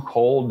it too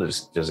cold?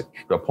 Does it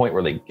a point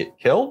where they get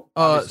killed?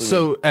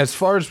 So as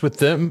far as with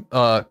them,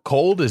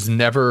 cold is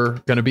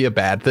never going to be a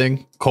bad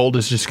thing. Cold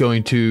is just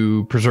going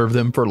to preserve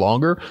them for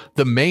longer.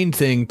 The main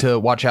thing to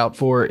watch out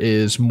for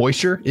is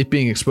moisture, it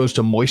being exposed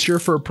to moisture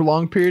for a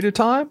prolonged period of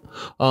time,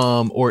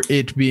 or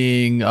it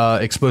being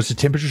exposed to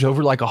temperatures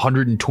over like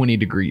 120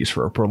 degrees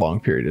for a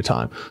prolonged period of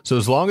time. So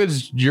as long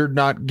as you're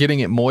not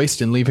getting it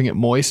moist and leaving it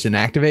moist and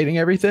activating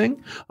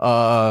everything,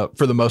 for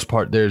the most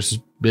part, it's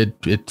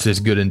as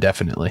good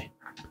indefinitely.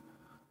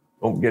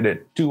 Don't get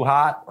it too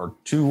hot or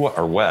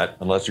wet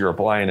unless you're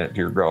applying it to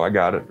your grow. I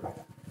got it.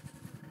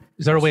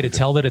 Is there a way to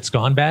tell that it's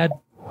gone bad?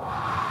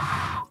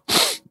 Yeah,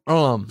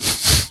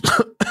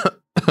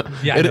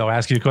 I know.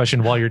 Ask you a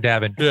question while you're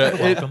dabbing.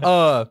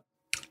 Yeah,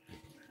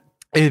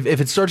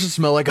 if it starts to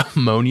smell like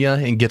ammonia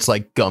and gets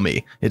like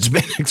gummy, it's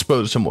been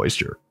exposed to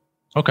moisture.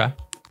 Okay,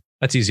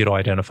 that's easy to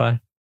identify.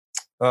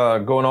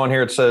 Going on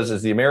here, it says,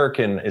 is the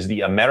American,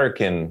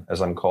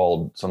 as I'm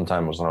called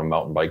sometimes when I'm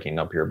mountain biking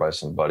up here by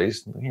some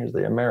buddies. Here's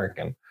the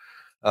American.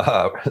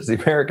 Is the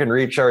American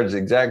recharge the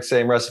exact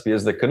same recipe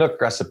as the Canuck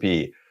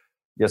recipe?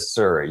 Yes,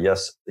 sir.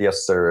 Yes,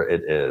 sir,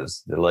 it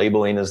is. The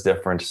labeling is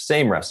different.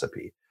 Same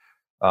recipe.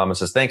 It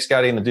says, thanks,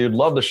 Scotty and the dude.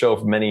 Love the show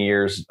for many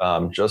years,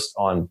 just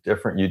on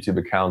different YouTube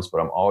accounts,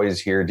 but I'm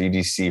always here.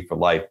 DGC for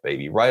life,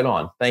 baby. Right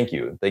on. Thank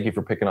you. Thank you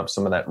for picking up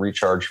some of that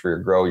recharge for your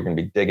grow. You're going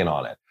to be digging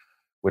on it.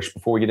 Which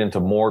before we get into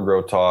more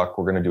grow talk,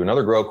 we're going to do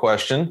another grow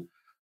question.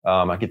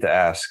 I get to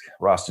ask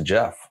Rasta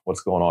Jeff,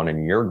 what's going on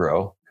in your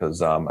grow? Because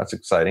that's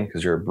exciting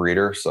because you're a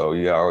breeder. So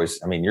you always,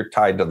 you're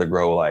tied to the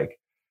grow. Like,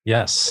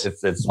 yes,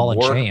 it's all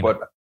work, but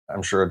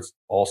I'm sure it's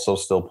also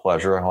still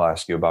pleasure. I'll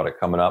ask you about it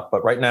coming up.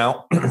 But right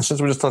now, since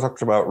we just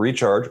talked about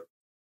recharge,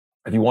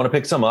 if you want to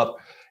pick some up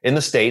in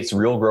the States,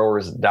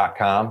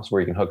 realgrowers.com is where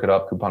you can hook it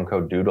up. Coupon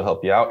code DUDE will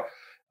help you out.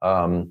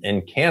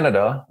 In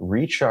Canada,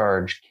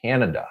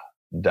 rechargecanada.ca.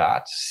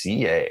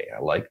 I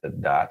like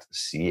the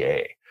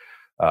 .ca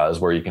is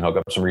where you can hook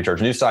up some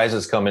recharge. New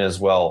sizes come in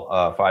as well.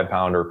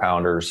 5-pounder,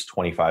 pounders,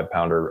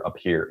 25-pounder up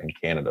here in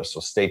Canada.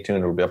 So stay tuned.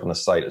 It'll be up on the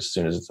site as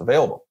soon as it's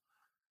available.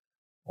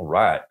 All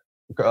right.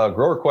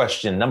 Grower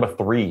question number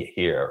 3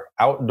 here.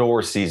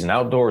 Outdoor season.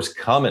 Outdoors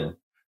coming.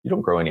 You don't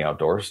grow any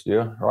outdoors, do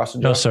you, Ross?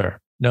 No, sir.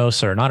 No,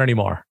 sir. Not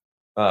anymore.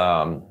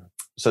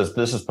 Says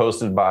this is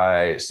posted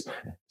by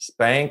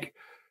Spank.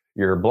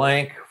 You're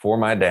blank for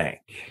my dank.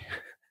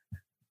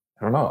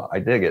 I don't know. I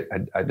dig it.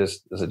 I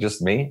just, is it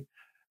just me?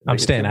 I'm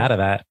staying out of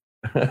that.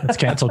 It's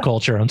cancel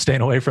culture. I'm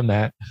staying away from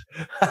that.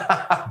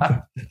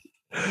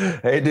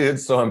 Hey, dude.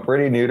 So I'm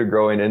pretty new to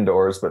growing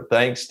indoors, but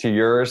thanks to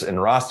yours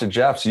and Rasta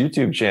Jeff's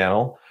YouTube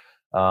channel,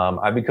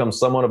 I've become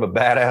somewhat of a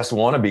badass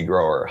wannabe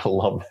grower. I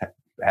love that.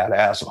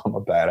 Badass. I'm a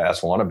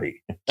badass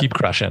wannabe. Keep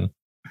crushing.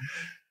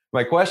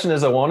 My question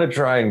is, I want to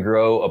try and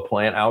grow a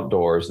plant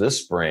outdoors this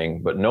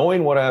spring, but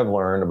knowing what I've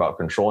learned about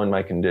controlling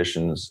my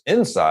conditions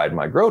inside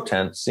my grow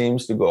tent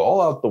seems to go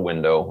all out the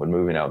window when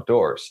moving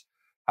outdoors.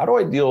 How do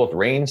I deal with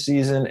rain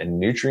season and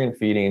nutrient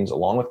feedings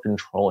along with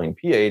controlling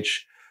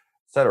pH,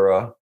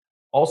 etc.?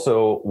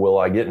 Also, will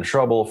I get in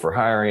trouble for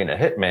hiring a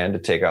hitman to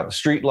take out the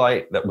street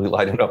light that will be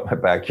lighting up my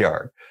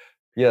backyard?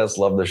 Yes,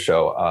 love the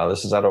show.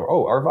 This is out of,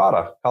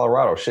 Arvada,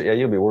 Colorado. Shit, yeah,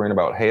 you'll be worrying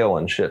about hail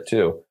and shit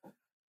too.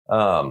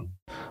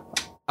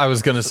 I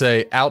was going to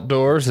say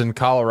outdoors in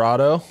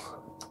Colorado,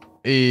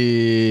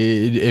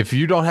 if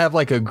you don't have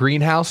like a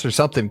greenhouse or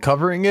something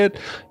covering it,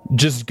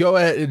 just go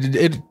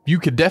ahead. You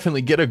could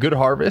definitely get a good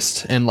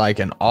harvest and like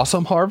an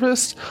awesome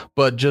harvest,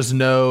 but just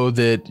know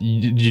that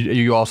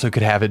you also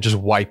could have it just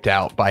wiped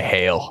out by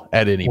hail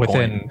at any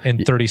point.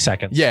 In 30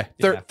 seconds. Yeah,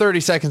 30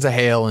 seconds of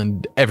hail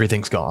and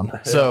everything's gone.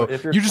 So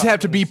you just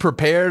have to be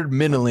prepared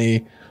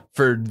mentally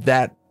for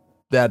that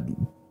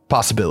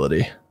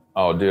possibility.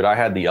 Oh, dude, I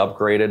had the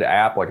upgraded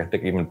app. Like, I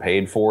think I even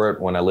paid for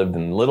it when I lived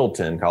in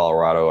Littleton,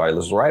 Colorado. I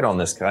was right on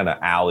this kind of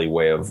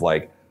alleyway of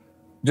like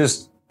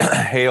just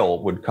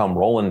hail would come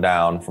rolling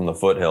down from the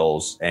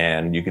foothills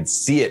and you could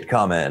see it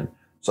coming.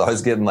 So I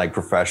was getting like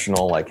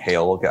professional, like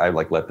hail. I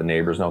like let the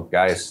neighbors know,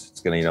 guys,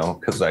 it's going to,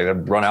 because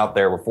I'd run out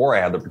there before I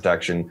had the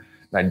protection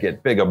and I'd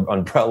get big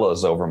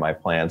umbrellas over my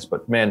plants.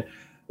 But man,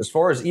 as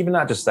far as even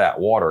not just that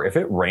water, if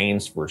it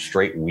rains for a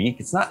straight week,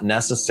 it's not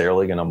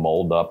necessarily going to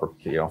mold up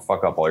or,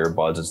 fuck up all your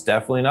buds. It's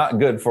definitely not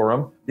good for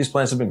them. These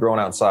plants have been growing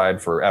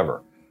outside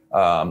forever.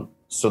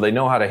 So they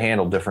know how to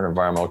handle different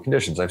environmental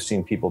conditions. I've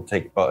seen people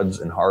take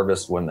buds and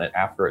harvest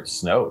after it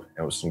snowed.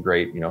 It was some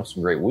great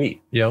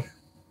wheat. Yep.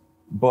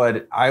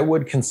 But I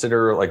would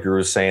consider, like Drew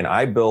was saying,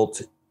 I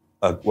built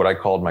what I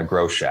called my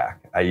grow shack.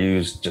 I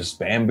used just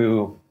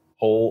bamboo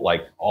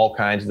like all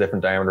kinds of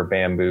different diameter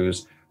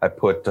bamboos. I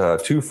put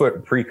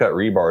 2-foot pre-cut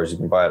rebars you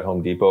can buy at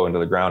Home Depot into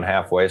the ground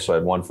halfway. So I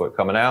had 1 foot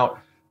coming out,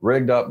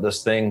 rigged up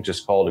this thing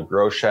just called a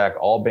grow shack,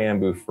 all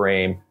bamboo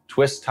frame.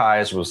 Twist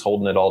ties was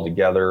holding it all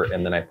together.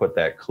 And then I put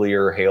that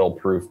clear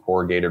hail-proof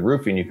corrugated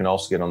roofing you can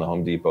also get on the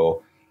Home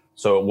Depot.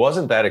 So it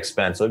wasn't that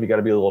expensive. You got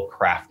to be a little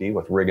crafty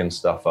with rigging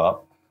stuff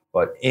up.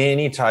 But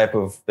any type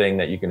of thing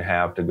that you can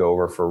have to go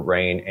over for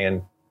rain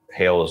and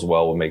hail as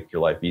well will make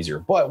your life easier.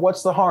 But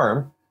what's the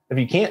harm if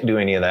you can't do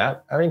any of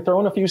that? I mean,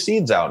 throwing a few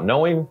seeds out,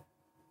 knowing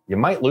you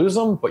might lose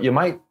them, but you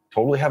might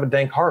totally have a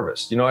dank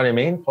harvest. You know what I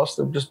mean? Plus,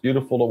 they're just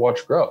beautiful to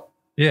watch grow.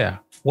 Yeah.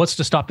 What's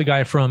to stop the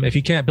guy from, if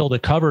you can't build a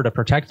cover to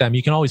protect them,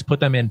 you can always put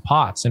them in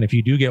pots. And if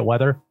you do get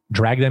weather,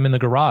 drag them in the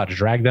garage,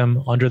 drag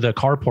them under the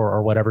carport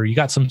or whatever. You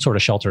got some sort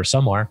of shelter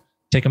somewhere.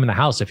 Take them in the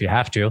house if you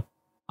have to.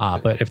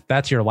 But if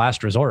that's your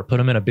last resort, put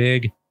them in a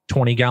big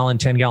 20-gallon,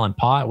 10-gallon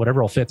pot,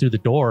 whatever will fit through the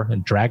door,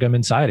 and drag them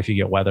inside if you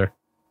get weather.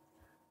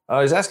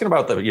 I was asking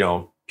about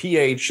the,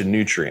 pH and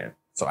nutrient.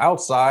 So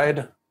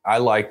outside,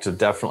 I'm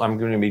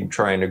going to be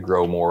trying to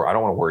grow more. I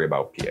don't want to worry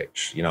about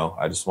pH.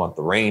 I just want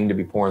the rain to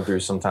be pouring through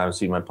sometimes,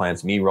 feed my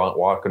plants, me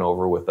walking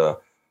over with a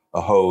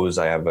hose.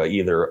 I have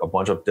either a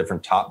bunch of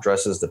different top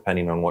dresses,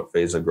 depending on what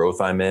phase of growth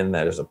I'm in.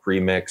 That is a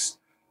premix.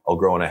 I'll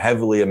grow in a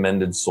heavily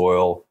amended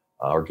soil,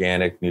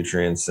 organic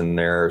nutrients in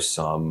there,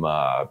 some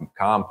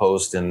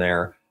compost in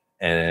there.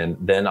 And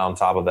then on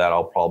top of that,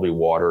 I'll probably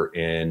water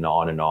in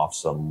on and off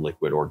some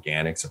liquid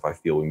organics if I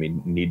feel we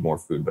need more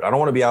food. But I don't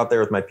want to be out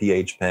there with my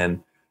pH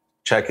pen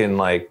checking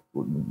like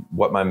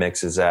what my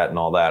mix is at and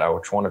all that. I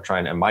want to try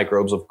and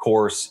microbes, of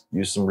course,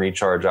 use some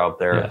recharge out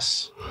there.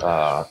 Yes.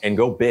 And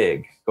go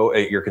big. Go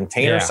at your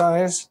container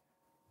size.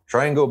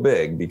 Try and go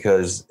big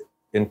because,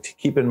 and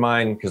keep in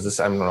mind, because this,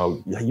 I don't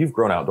know, you've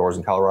grown outdoors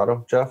in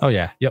Colorado, Jeff? Oh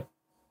yeah. Yep.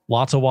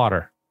 Lots of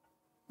water.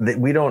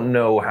 We don't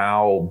know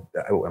how,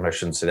 I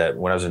shouldn't say that.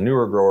 When I was a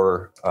newer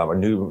grower,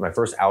 my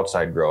first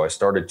outside grow, I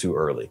started too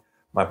early.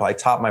 I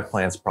topped my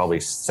plants probably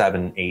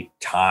 7-8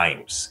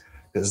 times.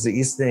 Because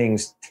these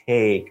things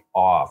take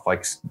off.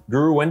 Like,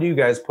 Drew, when do you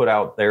guys put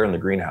out there in the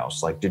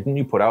greenhouse? Like, didn't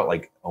you put out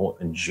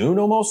in June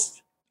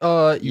almost?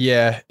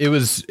 Yeah, it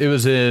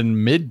was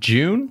in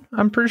mid-June.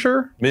 I'm pretty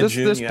sure.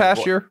 Mid-June, this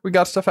past year we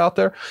got stuff out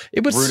there.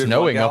 It was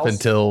snowing up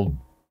until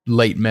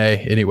late May,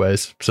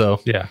 anyways. So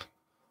yeah.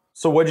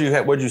 So what'd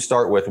you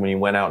start with when you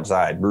went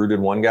outside? Rooted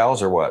 1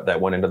 gals or what?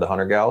 That went into the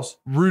 100 gals?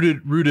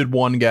 Rooted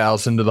 1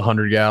 gals into the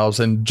 100 gals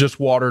and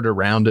just watered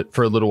around it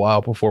for a little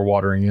while before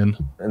watering in.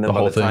 And then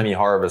by the time you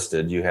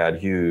harvested, you had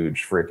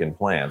huge freaking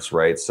plants,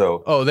 right?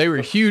 So they were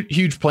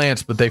huge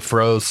plants, but they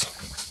froze.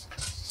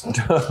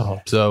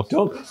 So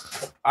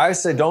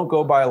don't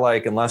go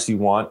by unless you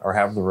want or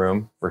have the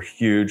room for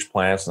huge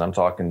plants, and I'm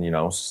talking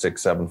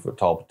 6-7 foot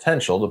tall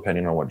potential,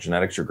 depending on what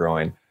genetics you're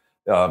growing.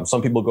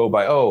 Some people go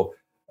by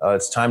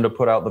it's time to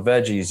put out the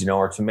veggies.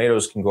 Our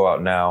tomatoes can go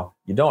out now.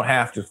 You don't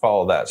have to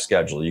follow that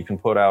schedule. You can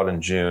put out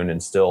in June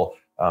and still.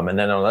 And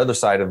then on the other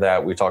side of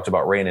that, we talked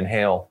about rain and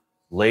hail.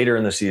 Later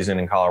in the season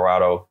in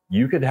Colorado,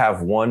 you could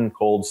have one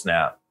cold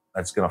snap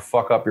that's going to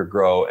fuck up your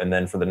grow. And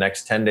then for the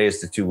next 10 days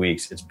to 2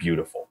 weeks, it's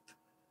beautiful.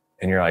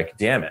 And you're like,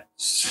 damn it.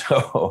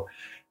 So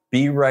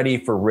be ready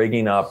for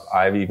rigging up.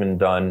 I've even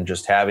done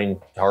just having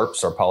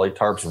tarps or poly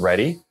tarps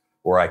ready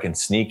where I can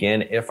sneak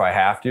in if I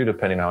have to,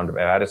 depending on how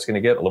bad it's going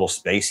to get, a little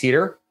space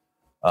heater.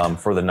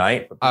 For the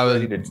night.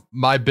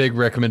 My big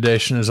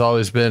recommendation has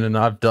always been, and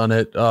I've done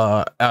it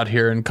out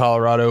here in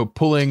Colorado,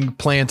 pulling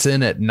plants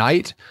in at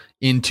night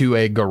into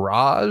a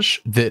garage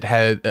that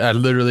I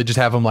literally just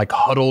have them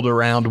huddled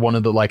around one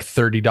of the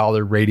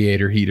 $30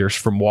 radiator heaters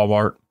from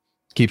Walmart.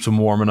 Keeps them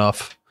warm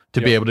enough to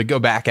be able to go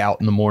back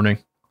out in the morning.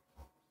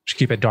 Just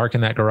keep it dark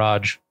in that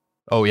garage.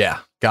 Oh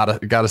yeah.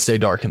 Gotta stay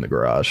dark in the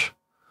garage.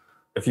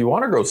 If you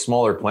want to grow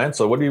smaller plants,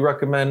 so what do you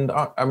recommend?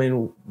 I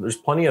mean, there's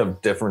plenty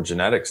of different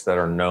genetics that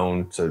are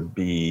known to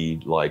be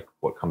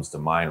what comes to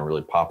mind, a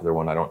really popular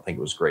one. I don't think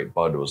it was great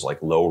bud. It was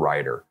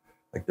Lowrider.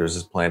 There's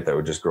this plant that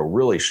would just grow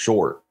really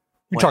short.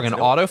 You're talking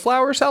auto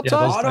flowers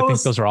outside? Yeah, I think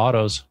those are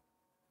autos.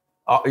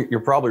 You're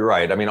probably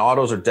right. I mean,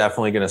 autos are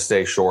definitely going to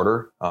stay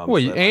shorter.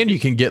 And you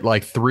can get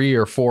 3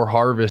 or 4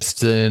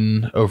 harvests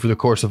in over the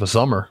course of a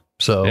summer.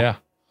 So yeah,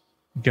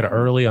 get an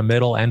early, a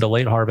middle, and a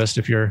late harvest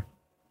if you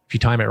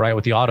time it right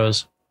with the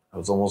autos. I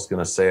was almost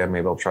going to say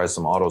maybe I'll try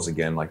some autos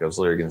again. Like I was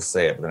literally going to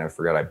say it, but then I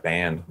forgot I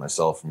banned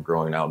myself from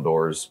growing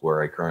outdoors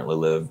where I currently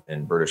live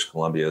in British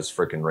Columbia's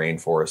freaking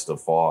rainforest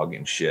of fog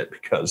and shit,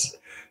 because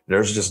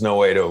there's just no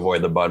way to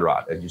avoid the bud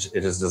rot. It just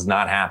does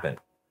not happen.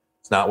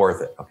 It's not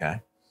worth it.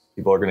 Okay.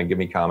 People are going to give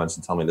me comments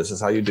and tell me this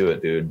is how you do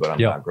it, dude, but I'm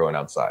not growing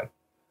outside.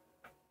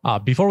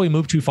 Before we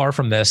move too far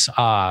from this,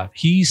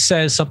 he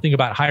says something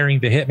about hiring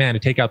the hitman to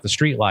take out the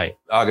street light.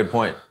 Good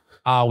point.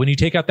 When you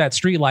take out that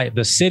street light,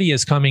 the city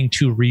is coming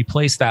to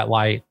replace that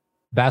light.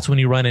 That's when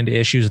you run into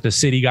issues. The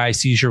city guy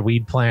sees your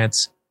weed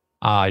plants.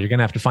 You're going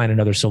to have to find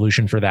another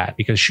solution for that,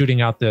 because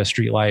shooting out the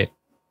street light,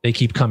 they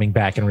keep coming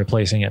back and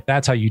replacing it.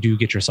 That's how you do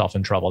get yourself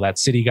in trouble. That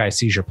city guy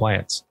sees your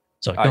plants.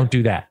 So don't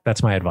do that.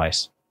 That's my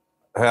advice.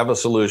 I have a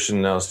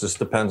solution now. It just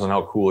depends on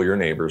how cool your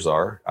neighbors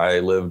are. I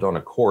lived on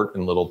a court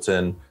in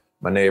Littleton.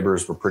 My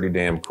neighbors were pretty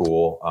damn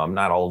cool.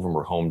 Not all of them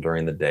were home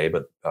during the day,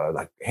 but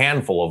a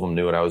handful of them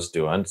knew what I was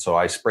doing. So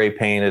I spray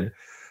painted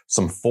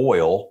some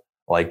foil,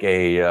 like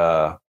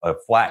a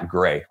flat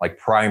gray, like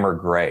primer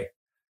gray.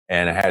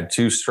 And it had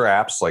 2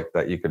 straps like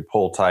that you could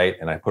pull tight.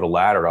 And I put a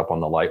ladder up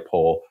on the light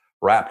pole,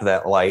 wrapped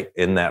that light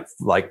in that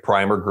like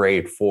primer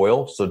gray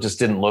foil. So it just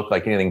didn't look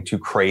like anything too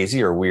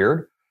crazy or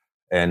weird,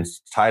 and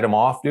tied them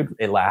off, dude.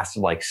 It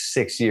lasted like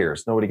 6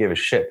 years. Nobody gave a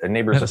shit. The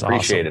neighbors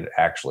appreciated it,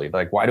 actually.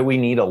 Like, why do we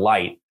need a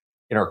light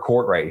in our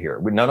court right here?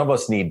 None of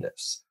us need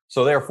this.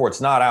 So therefore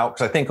it's not out.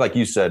 Cause I think, like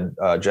you said,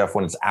 Jeff,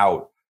 when it's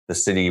out, the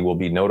city will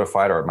be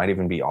notified, or it might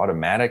even be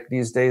automatic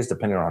these days,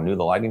 depending on how new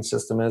the lighting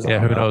system is. Yeah.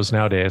 Who knows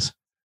nowadays?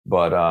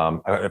 But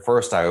at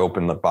first I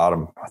opened the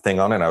bottom thing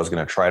on it. I was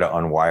going to try to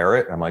unwire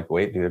it. I'm like,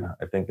 wait, dude,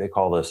 I think they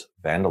call this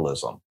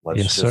vandalism.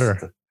 Let's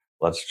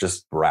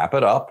just wrap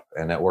it up.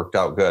 And it worked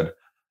out good.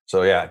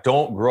 So yeah,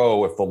 don't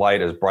grow if the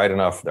light is bright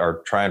enough,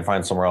 or try and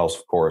find somewhere else,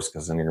 of course,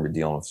 because then you're going to be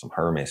dealing with some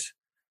Hermes.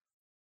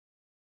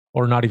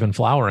 Or not even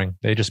flowering.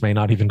 They just may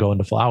not even go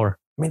into flower.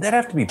 I mean, that'd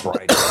have to be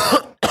bright.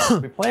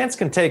 Plants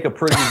can take a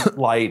pretty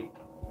light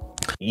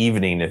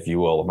evening, if you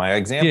will. My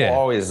example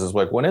always is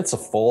like when it's a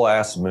full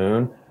ass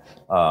moon,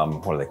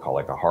 what do they call,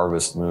 like a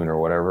harvest moon or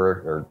whatever,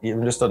 or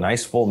even just a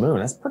nice full moon.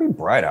 That's pretty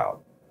bright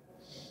out.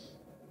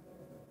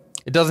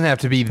 It doesn't have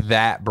to be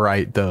that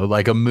bright though.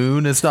 Like a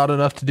moon is not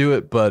enough to do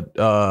it, but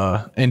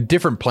and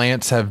different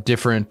plants have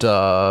different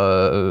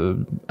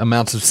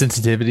amounts of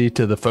sensitivity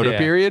to the photo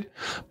period.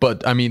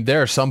 But I mean,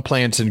 there are some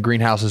plants in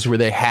greenhouses where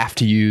they have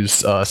to use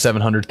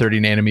 730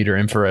 nanometer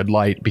infrared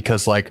light,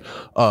 because like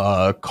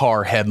a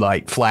car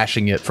headlight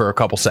flashing it for a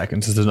couple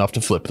seconds is enough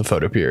to flip the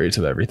photo periods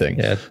of everything.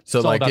 Yeah, so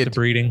it's like all about the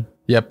breeding.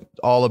 Yep,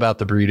 all about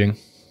the breeding.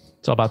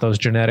 It's all about those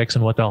genetics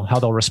and how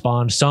they'll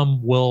respond.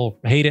 Some will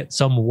hate it,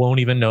 some won't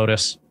even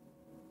notice.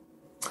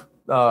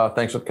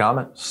 Thanks for the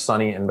comment.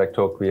 Sunny in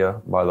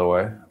Bectopia, by the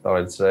way, I thought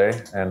I'd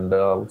say. And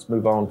let's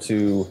move on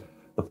to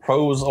the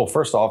pros. Oh,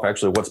 first off,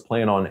 actually, what's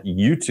playing on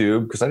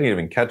YouTube, because I didn't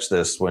even catch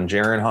this when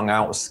Jaron hung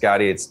out with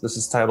Scotty. This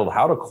is titled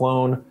How to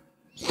Clone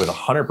with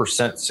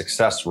 100%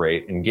 Success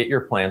Rate and Get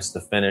Your Plants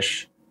to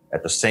Finish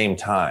at the Same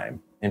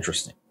Time.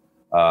 Interesting.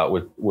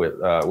 With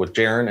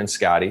Jaron and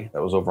Scotty.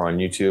 That was over on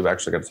YouTube.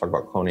 Actually, got to talk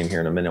about cloning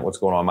here in a minute. What's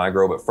going on in my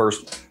grow? But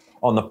first,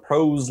 on the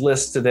pros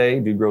list today,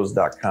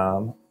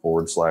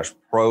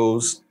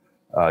 dudegrows.com/pros.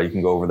 You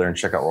can go over there and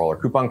check out where all our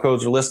coupon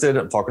codes are listed.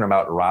 I'm talking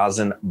about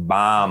Rosin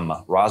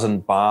Bomb.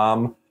 Rosin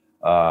Bomb.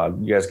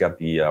 You guys got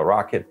the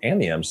Rocket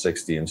and the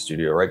M60 in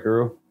studio, right,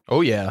 Guru? Oh,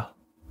 yeah.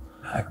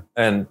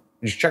 And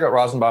just check out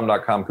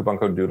rosinbomb.com. Coupon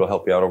code Dude will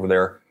help you out over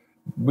there.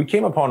 We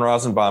came upon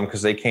Rosin Bomb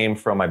because they came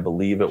from, I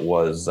believe it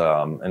was,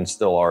 and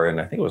still are in,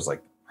 I think it was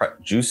like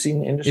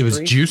juicing industry. It was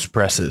juice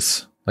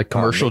presses, like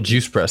commercial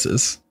juice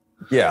presses.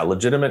 Yeah,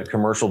 legitimate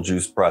commercial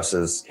juice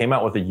presses. Came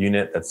out with a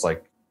unit that's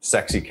like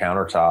sexy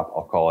countertop,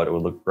 I'll call it. It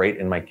would look great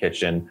in my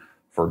kitchen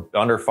for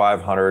under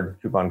 500.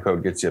 Coupon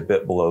code gets you a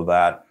bit below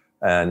that,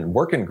 and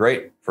working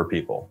great for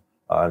people.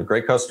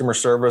 Great customer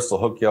service. They'll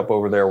hook you up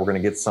over there. We're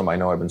going to get some, I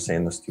know I've been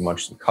saying this too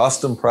much, some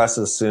custom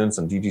presses soon,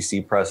 some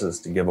DGC presses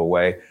to give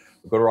away.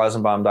 Go to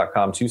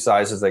rosinbomb.com. 2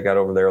 sizes they got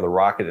over there, the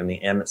Rocket and the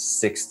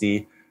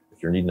M60,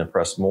 if you're needing to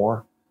press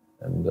more.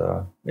 And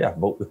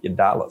vote with your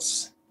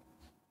dollars.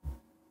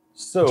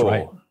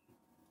 So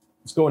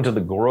let's go into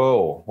the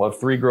grow. We'll have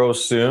 3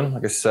 grows soon.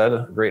 Like I said,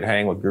 a great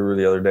hang with Guru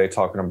the other day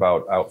talking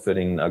about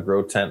outfitting a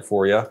grow tent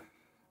for you.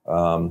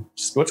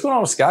 What's going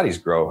on with Scotty's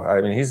grow? I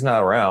mean, he's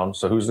not around.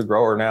 So who's the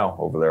grower now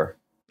over there?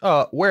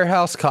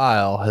 Warehouse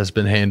Kyle has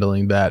been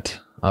handling that.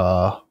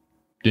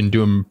 Been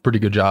doing a pretty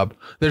good job.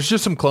 There's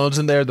just some clones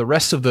in there. The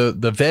rest of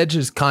the veg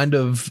is kind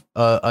of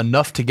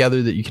enough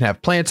together that you can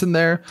have plants in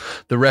there.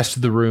 The rest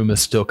of the room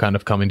is still kind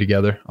of coming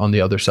together on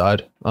the other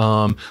side.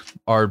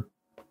 Our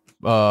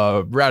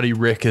Rowdy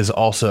Rick is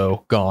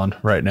also gone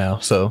right now,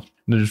 so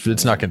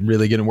it's not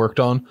really getting worked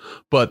on,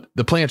 but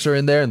the plants are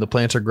in there and the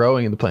plants are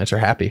growing and the plants are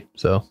happy.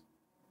 So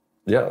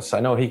yes,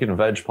 I know he can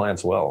veg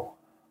plants well.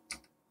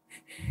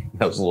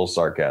 That was a little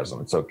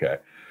sarcasm. It's okay.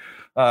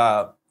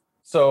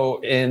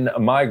 So in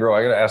my grow,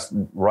 I got to ask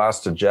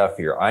Ross to Jeff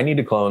here. I need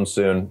to clone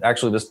soon.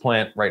 Actually, this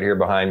plant right here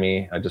behind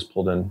me, I just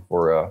pulled in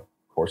for a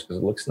course because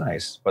it looks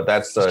nice, but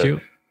that's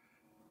cute.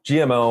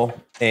 GMO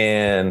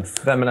and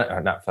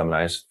not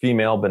feminized,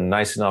 female, been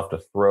nice enough to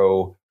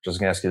throw, just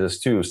gonna ask you this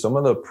too, some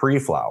of the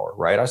pre-flower,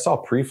 right? I saw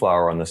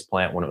pre-flower on this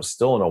plant when it was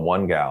still in a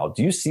 1-gal.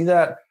 Do you see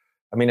that?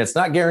 I mean, it's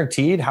not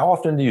guaranteed. How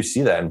often do you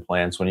see that in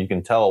plants when you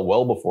can tell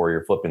well before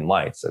you're flipping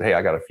lights that, hey,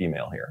 I got a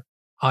female here?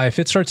 If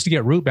it starts to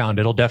get root bound,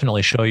 it'll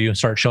definitely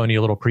start showing you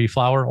a little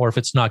pre-flower, or if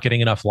it's not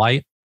getting enough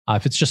light.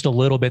 If it's just a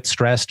little bit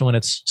stressed when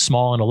it's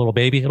small and a little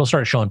baby, it'll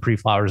start showing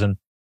pre-flowers and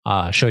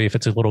show you if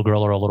it's a little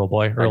girl or a little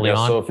boy early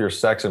on. So if you're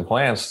sexing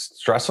plants,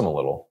 stress them a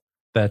little.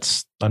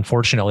 That's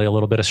unfortunately a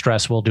little bit of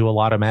stress will do a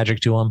lot of magic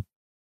to them.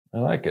 I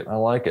like it.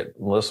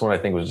 Well, this one I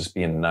think was just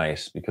being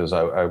nice because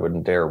I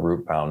wouldn't dare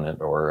root pound it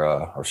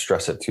or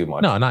stress it too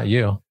much. No, not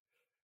you.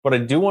 But I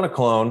do want to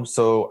clone.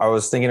 So I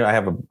was thinking I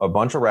have a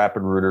bunch of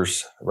rapid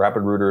rooters.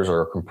 Rapid rooters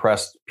are a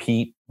compressed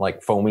peat,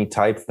 like foamy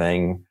type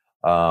thing.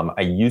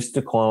 I used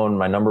to clone.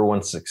 My number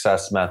one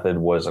success method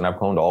was, and I've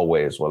cloned all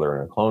ways, whether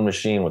in a clone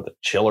machine with a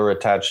chiller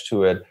attached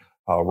to it,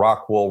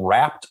 rock wool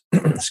wrapped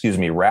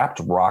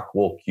rock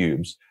wool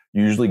cubes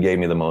usually gave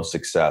me the most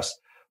success.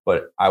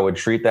 But I would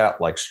treat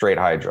that like straight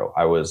hydro.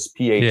 I was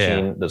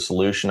pHing the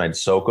solution. I'd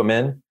soak them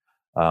in.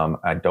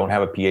 I don't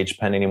have a pH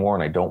pen anymore,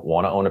 and I don't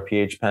want to own a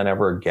pH pen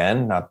ever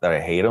again. Not that I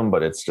hate them,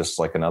 but it's just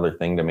like another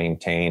thing to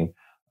maintain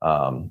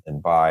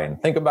and buy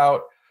and think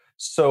about.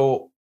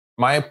 So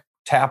my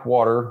tap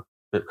water,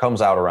 it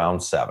comes out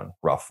around 7,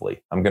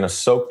 roughly. I'm going to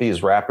soak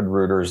these rapid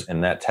rooters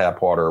in that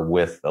tap water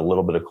with a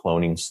little bit of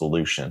cloning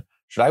solution.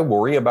 Should I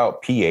worry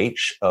about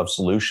pH of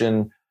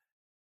solution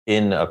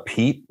in a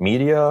peat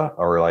media?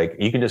 Or like,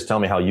 you can just tell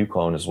me how you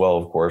clone as well,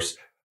 of course.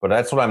 But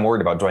that's what I'm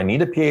worried about. Do I need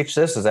to pH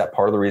this? Is that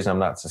part of the reason I'm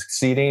not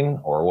succeeding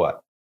or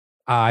what?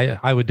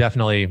 I would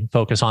definitely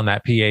focus on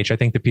that pH. I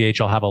think the pH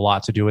will have a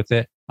lot to do with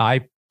it.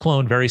 I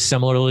clone very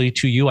similarly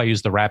to you. I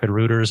use the rapid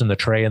rooters in the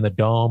tray and the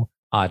dome.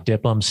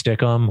 Dip them, stick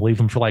them, leave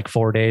them for like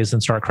 4 days,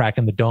 and start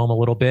cracking the dome a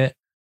little bit.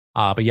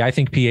 But yeah, I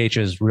think pH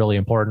is really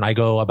important. I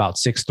go about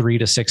 6.3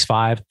 to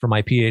 6.5 for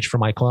my pH for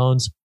my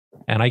clones,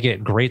 and I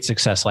get great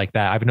success like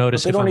that. I've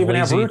noticed they don't even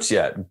have roots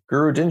yet.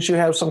 Guru, didn't you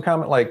have some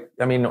comment? Like,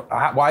 I mean,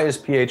 why is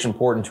pH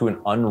important to an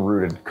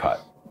unrooted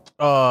cut?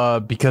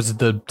 Because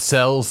the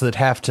cells that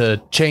have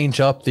to change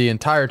up the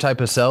entire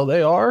type of cell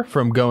they are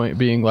from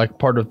being like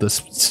part of the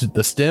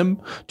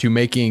stem to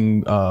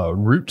making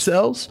root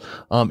cells,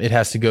 it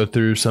has to go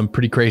through some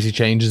pretty crazy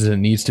changes, and it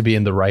needs to be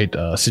in the right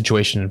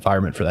situation and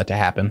environment for that to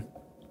happen.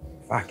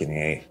 Fucking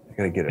A. I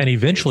gotta get it. And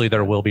eventually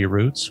there will be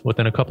roots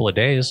within a couple of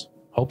days,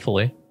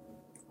 hopefully.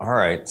 All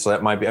right. So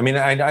that might be, I mean,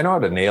 I know how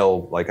to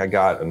nail, like I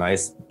got a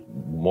nice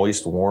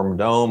moist, warm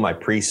dome. I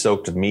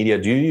pre-soaked media.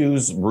 Do you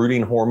use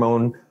rooting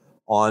hormone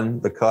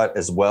on the cut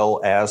as well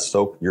as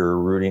soak your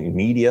rooting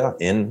media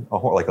in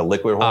like a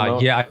liquid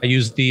hormone? Yeah, I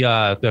use the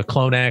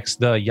Clonex,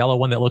 the yellow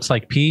one that looks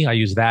like pee. I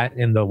use that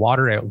in the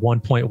water at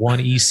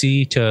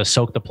 1.1 EC to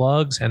soak the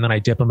plugs, and then I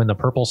dip them in the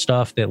purple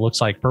stuff that looks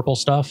like purple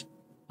stuff.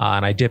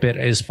 And I dip it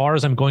as far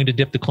as I'm going to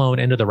dip the clone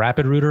into the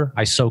rapid rooter.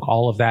 I soak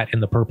all of that in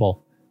the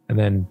purple and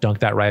then dunk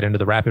that right into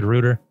the rapid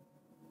rooter.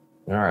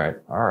 All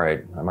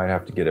right. I might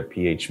have to get a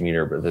pH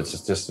meter, but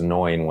it's just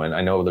annoying when I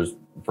know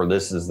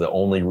this is the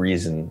only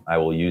reason I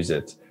will use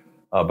it.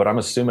 But I'm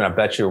assuming, I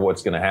bet you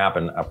what's going to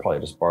happen, I'll probably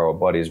just borrow a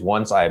buddy's.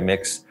 Once I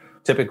mix,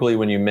 typically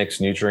when you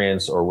mix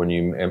nutrients or when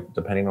you,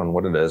 depending on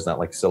what it is, not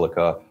like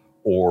silica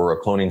or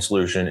a cloning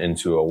solution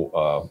into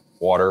a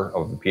water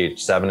of the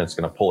pH 7, it's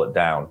going to pull it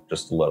down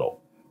just a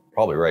little,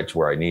 probably right to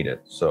where I need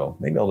it. So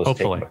maybe I'll just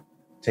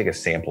take a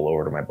sample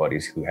over to my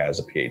buddies who has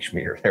a pH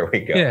meter. There we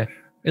go. Yeah.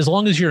 As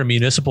long as your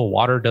municipal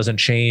water doesn't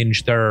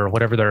change their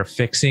whatever they're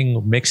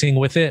mixing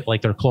with it,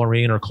 like their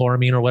chlorine or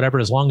chloramine or whatever,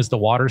 as long as the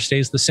water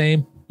stays the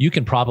same, you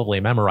can probably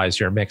memorize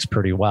your mix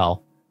pretty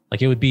well.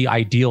 Like, it would be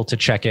ideal to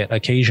check it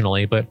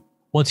occasionally, but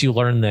once you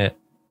learn that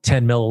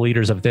 10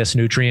 milliliters of this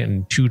nutrient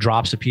and 2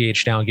 drops of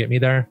pH down get me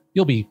there,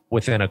 you'll be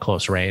within a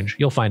close range.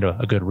 You'll find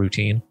a good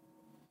routine.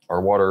 Our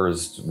water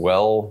is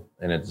well,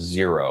 and it's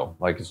 0.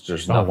 Like, it's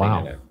just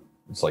nothing in it.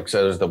 It's like,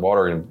 so there's the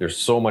water, and there's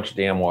so much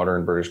damn water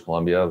in British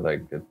Columbia.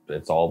 Like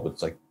it's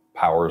like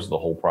powers the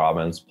whole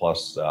province.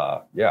 Plus,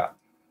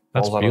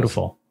 that's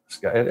beautiful.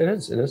 It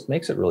is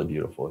makes it really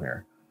beautiful in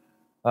here.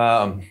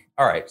 All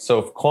right.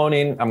 So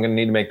cloning, I'm going to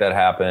need to make that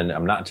happen.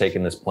 I'm not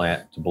taking this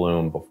plant to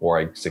bloom before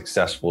I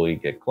successfully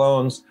get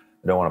clones.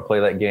 I don't want to play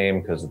that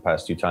game because the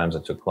past 2 times I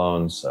took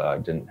clones, I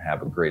didn't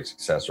have a great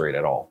success rate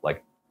at all,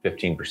 like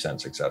 15%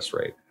 success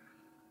rate.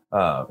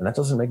 And that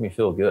doesn't make me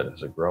feel good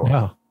as a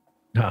grower.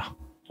 No.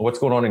 What's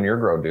going on in your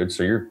grow, dude?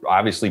 So you're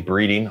obviously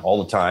breeding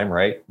all the time,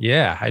 right?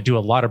 Yeah, I do a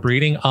lot of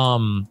breeding.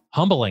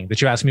 Humbling that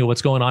you asked me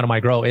what's going on in my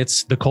grow.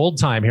 It's the cold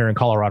time here in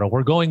Colorado.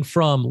 We're going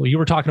from, you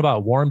were talking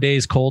about warm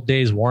days, cold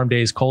days, warm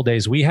days, cold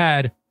days. We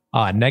had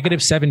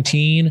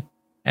 -17,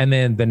 and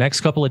then the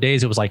next couple of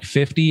days it was like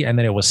 50, and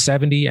then it was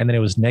 70, and then it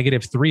was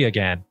 -3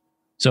 again.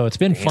 So it's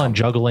been fun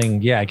juggling,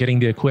 getting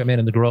the equipment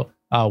in the grow.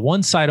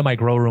 One side of my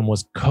grow room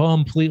was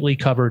completely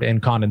covered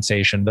in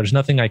condensation. There's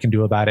nothing I can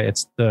do about it.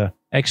 It's the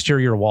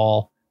exterior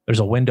wall. There's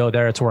a window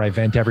there. It's where I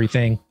vent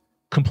everything.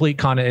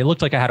 it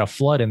looked like I had a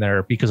flood in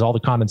there because all the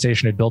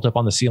condensation had built up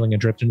on the ceiling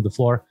and dripped into the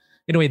floor.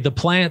 Anyway, the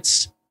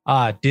plants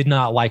did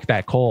not like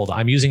that cold.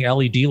 I'm using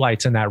LED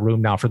lights in that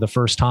room now for the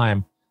first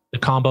time. The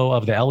combo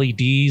of the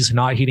LEDs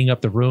not heating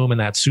up the room and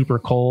that super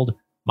cold,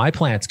 my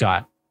plants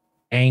got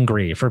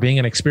angry. For being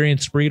an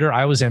experienced breeder,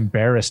 I was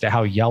embarrassed at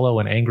how yellow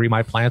and angry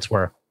my plants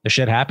were. The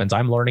shit happens.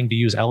 I'm learning to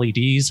use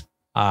LEDs.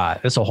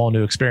 It's a whole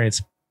new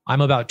experience. I'm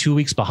about 2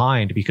 weeks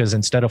behind because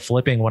instead of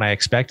flipping when I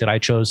expected, I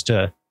chose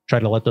to try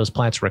to let those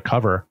plants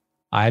recover.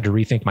 I had to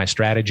rethink my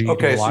strategy.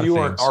 Okay, so you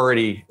weren't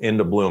already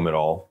into bloom at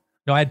all?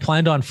 No, I had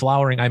planned on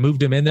flowering. I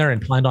moved them in there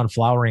and planned on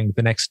flowering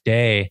the next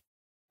day,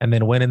 and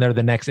then went in there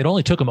it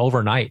only took them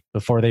overnight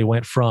before they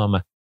went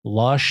from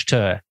lush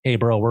to, hey,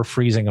 bro, we're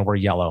freezing and we're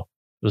yellow.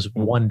 It was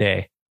one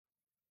day.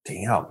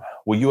 Damn.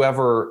 Will you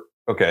ever...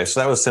 Okay, so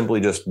that was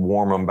simply just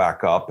warm them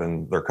back up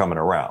and they're coming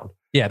around.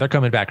 Yeah, they're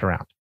coming back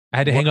around. I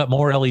had to hang up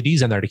more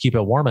LEDs in there to keep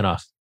it warm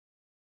enough.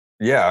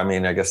 Yeah, I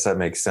mean, I guess that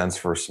makes sense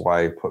for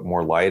why put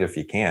more light if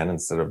you can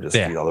instead of just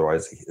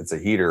otherwise it's a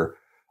heater.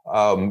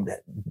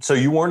 So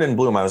you weren't in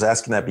bloom. I was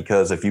asking that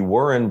because if you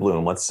were in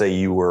bloom, let's say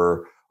you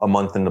were a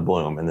month into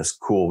bloom and this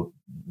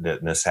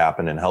coolness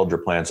happened and held your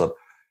plants up,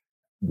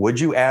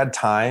 would you add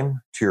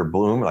time to your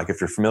bloom? Like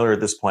if you're familiar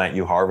with this plant,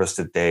 you harvest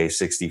at day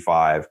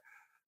 65.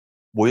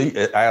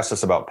 I asked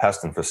this about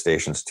pest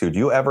infestations too. Do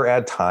you ever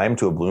add time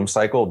to a bloom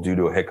cycle due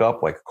to a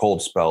hiccup, like a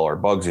cold spell or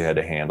bugs you had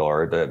to handle,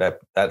 or that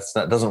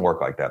doesn't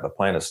work like that? The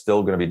plant is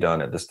still going to be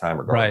done at this time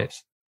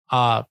regardless.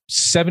 Right.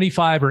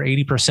 75 or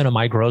 80% of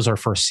my grows are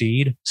for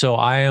seed. So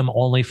I am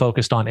only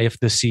focused on if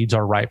the seeds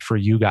are ripe for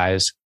you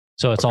guys.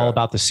 So it's all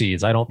about the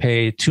seeds. I don't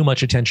pay too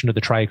much attention to the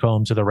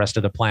trichomes or the rest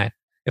of the plant.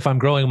 If I'm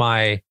growing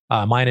mine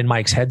and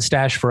Mike's head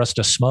stash for us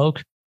to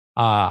smoke,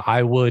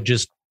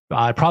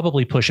 I'd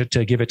probably push it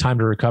to give it time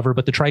to recover,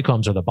 but the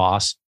trichomes are the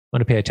boss. I'm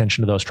going to pay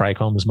attention to those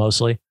trichomes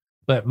mostly,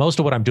 but most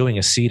of what I'm doing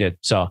is seeded.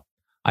 So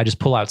I just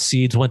pull out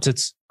seeds. Once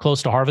it's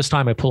close to harvest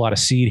time, I pull out a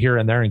seed here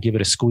and there and give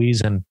it a squeeze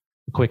and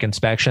a quick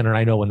inspection. And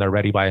I know when they're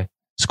ready by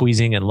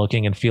squeezing and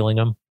looking and feeling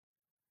them.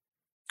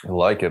 I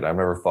like it. I've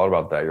never thought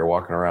about that. You're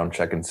walking around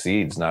checking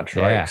seeds, not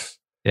trikes.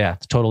 Yeah.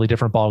 It's a totally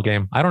different ball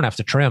game. I don't have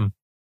to trim.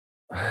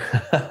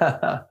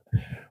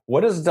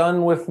 What is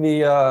done with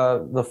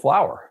the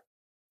flower?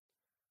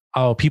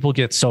 Oh, people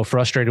get so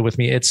frustrated with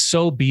me. It's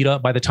so beat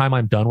up by the time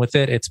I'm done with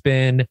it. It's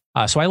been,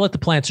 so I let the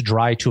plants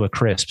dry to a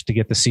crisp to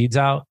get the seeds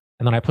out.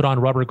 And then I put on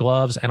rubber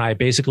gloves and I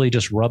basically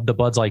just rub the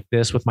buds like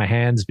this with my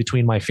hands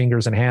between my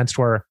fingers and hands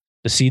to where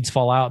the seeds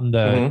fall out. And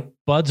the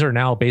buds are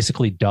now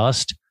basically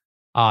dust.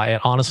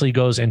 It honestly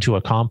goes into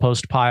a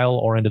compost pile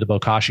or into the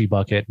bokashi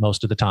bucket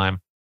most of the time.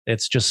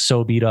 It's just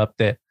so beat up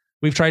that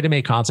we've tried to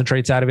make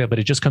concentrates out of it, but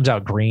it just comes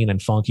out green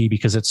and funky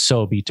because it's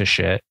so beat to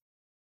shit.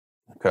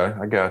 Okay,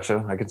 I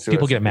gotcha. I can see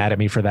people get mad at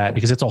me for that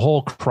because it's a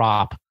whole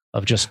crop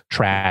of just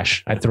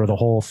trash. I'd throw the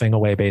whole thing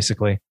away,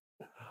 basically.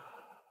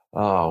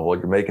 Oh, well,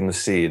 you're making the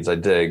seeds. I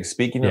dig.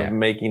 Speaking of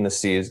making the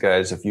seeds,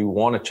 guys, if you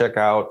want to check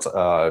out,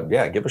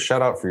 give a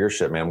shout out for your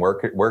shit, man. Where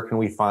can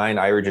we find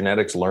Irie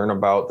Genetics? Learn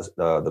about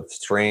the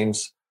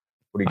strains.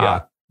 What do you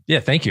got?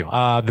 Thank you.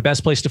 The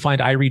best place to find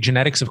Irie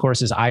Genetics, of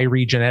course, is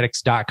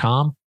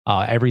iriegenetics.com.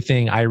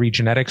 Everything Irie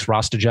Genetics,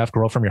 Rasta Jeff,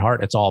 Grow From Your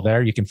Heart. It's all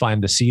there. You can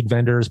find the seed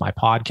vendors, my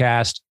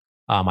podcast,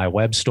 my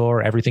web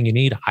store, everything you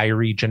need,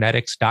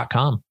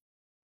 iriegenetics.com.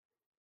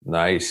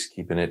 Nice.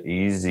 Keeping it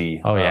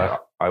easy. Oh, yeah.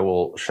 I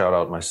will shout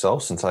out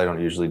myself since I don't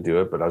usually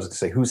do it, but I was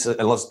going to say,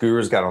 unless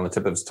Guru's got on the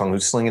tip of his tongue,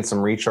 who's slinging some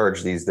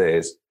recharge these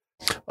days?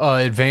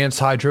 Advanced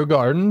Hydro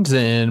Gardens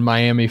in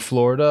Miami,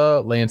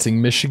 Florida,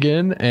 Lansing,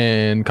 Michigan,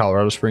 and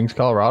Colorado Springs,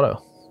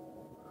 Colorado.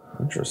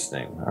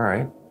 Interesting. All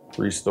right.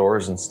 3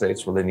 stores and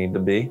states where they need to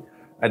be.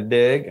 I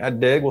dig.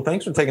 Well,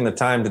 thanks for taking the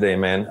time today,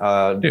 man.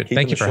 Dude,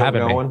 thank you for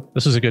having me.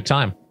 This was a good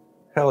time.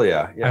 Hell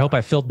yeah. I hope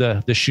I filled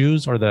the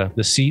shoes or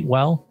the seat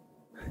well.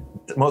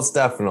 Most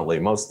definitely.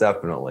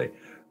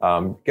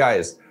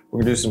 Guys, we're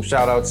going to do some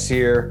shout outs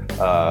here.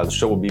 The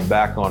show will be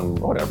back on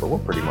whatever. We're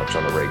pretty much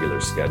on a regular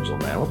schedule,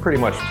 man. We're pretty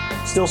much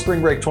still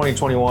spring break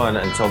 2021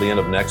 until the end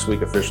of next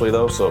week officially,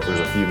 though. So if there's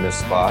a few missed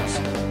spots,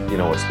 you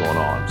know what's going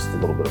on. Just a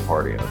little bit of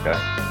partying, okay?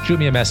 Shoot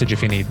me a message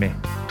if you need me.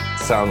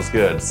 Sounds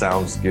good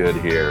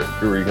here.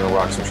 Guru, are you going to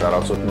rock some shout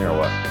outs with me or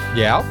what?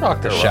 Yeah, I'll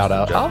rock the shout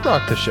out. I'll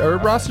rock the show. Or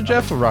Rasta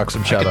Jeff will rock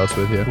some shout outs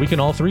with you. We can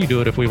all 3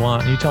 do it if we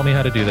want. You tell me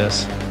how to do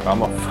this. I'm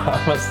going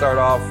to start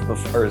off the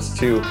first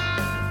 2.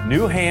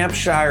 New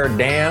Hampshire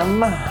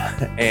Dam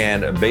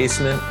and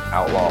Basement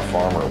Outlaw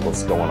Farmer.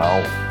 What's going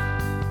on?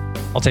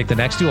 I'll take the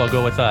next 2. I'll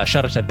go with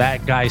shout out to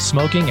That Guy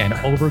Smoking and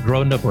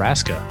Overgrown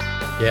Nebraska.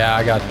 Yeah,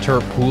 I got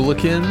Terp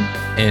Hooligan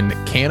and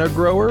Canna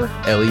Grower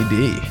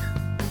LED.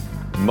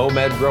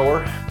 Momed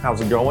Grower, how's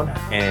it going?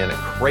 And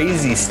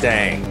Crazy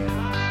Stang.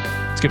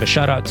 Let's give a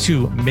shout out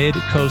to Mid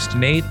Coast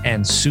Nate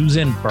and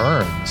Susan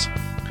Burns.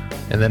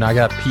 And then I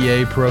got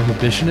PA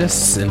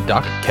Prohibitionists and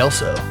Dr.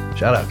 Kelso.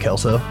 Shout out,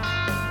 Kelso.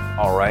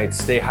 All right,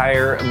 stay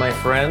higher, my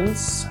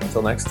friends.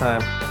 Until next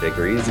time, take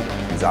her easy.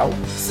 Peace out.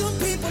 Some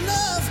people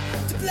love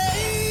to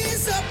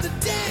blaze up the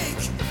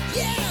dank.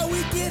 Yeah,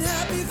 we get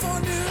happy for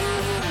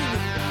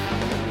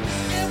noon.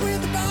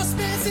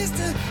 just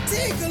to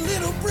take a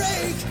little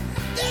break.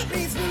 That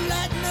means we're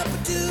lighting up a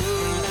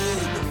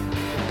tube.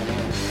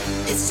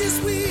 It's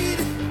just weed.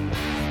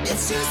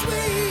 It's just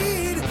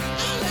weed.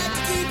 I like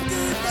to keep a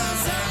good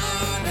buzz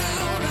on.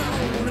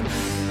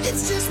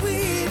 It's just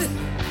weed.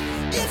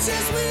 It's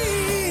just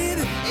weed.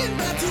 In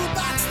my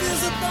toolbox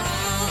there's a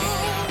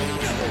bone.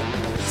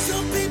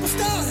 Some people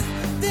start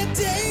their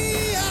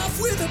day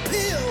off with a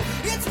pill.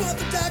 It's what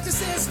the doctor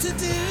says to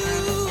do.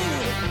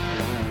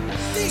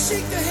 They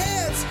shake their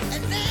heads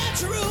at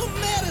natural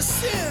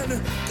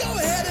medicine. Go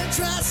ahead and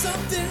try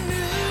something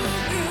new.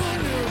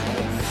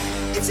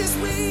 It's just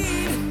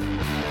weed.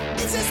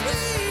 It's just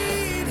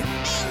weed.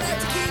 I like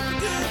to keep a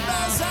good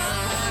buzz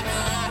on.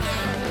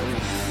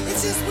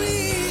 It's just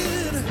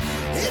weed.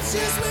 It's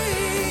just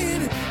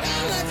weed. I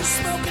like to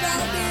smoke it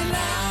all day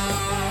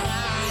long.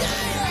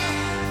 Yeah.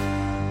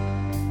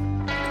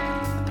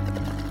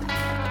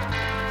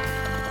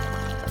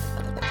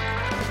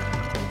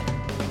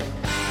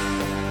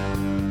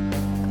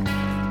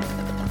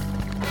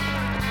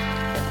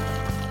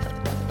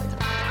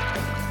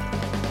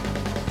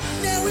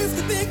 Now if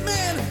the big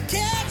man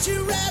catch you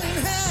riding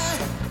high,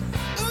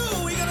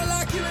 oh, we gonna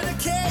lock you in a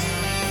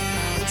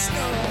cage.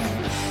 No.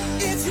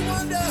 If you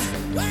wonder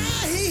why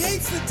he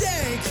hates the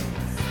dank,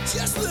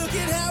 just look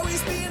at how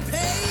he's being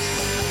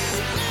paid.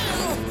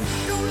 Now,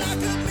 don't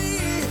lock up me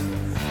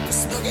for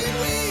smoking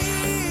weed.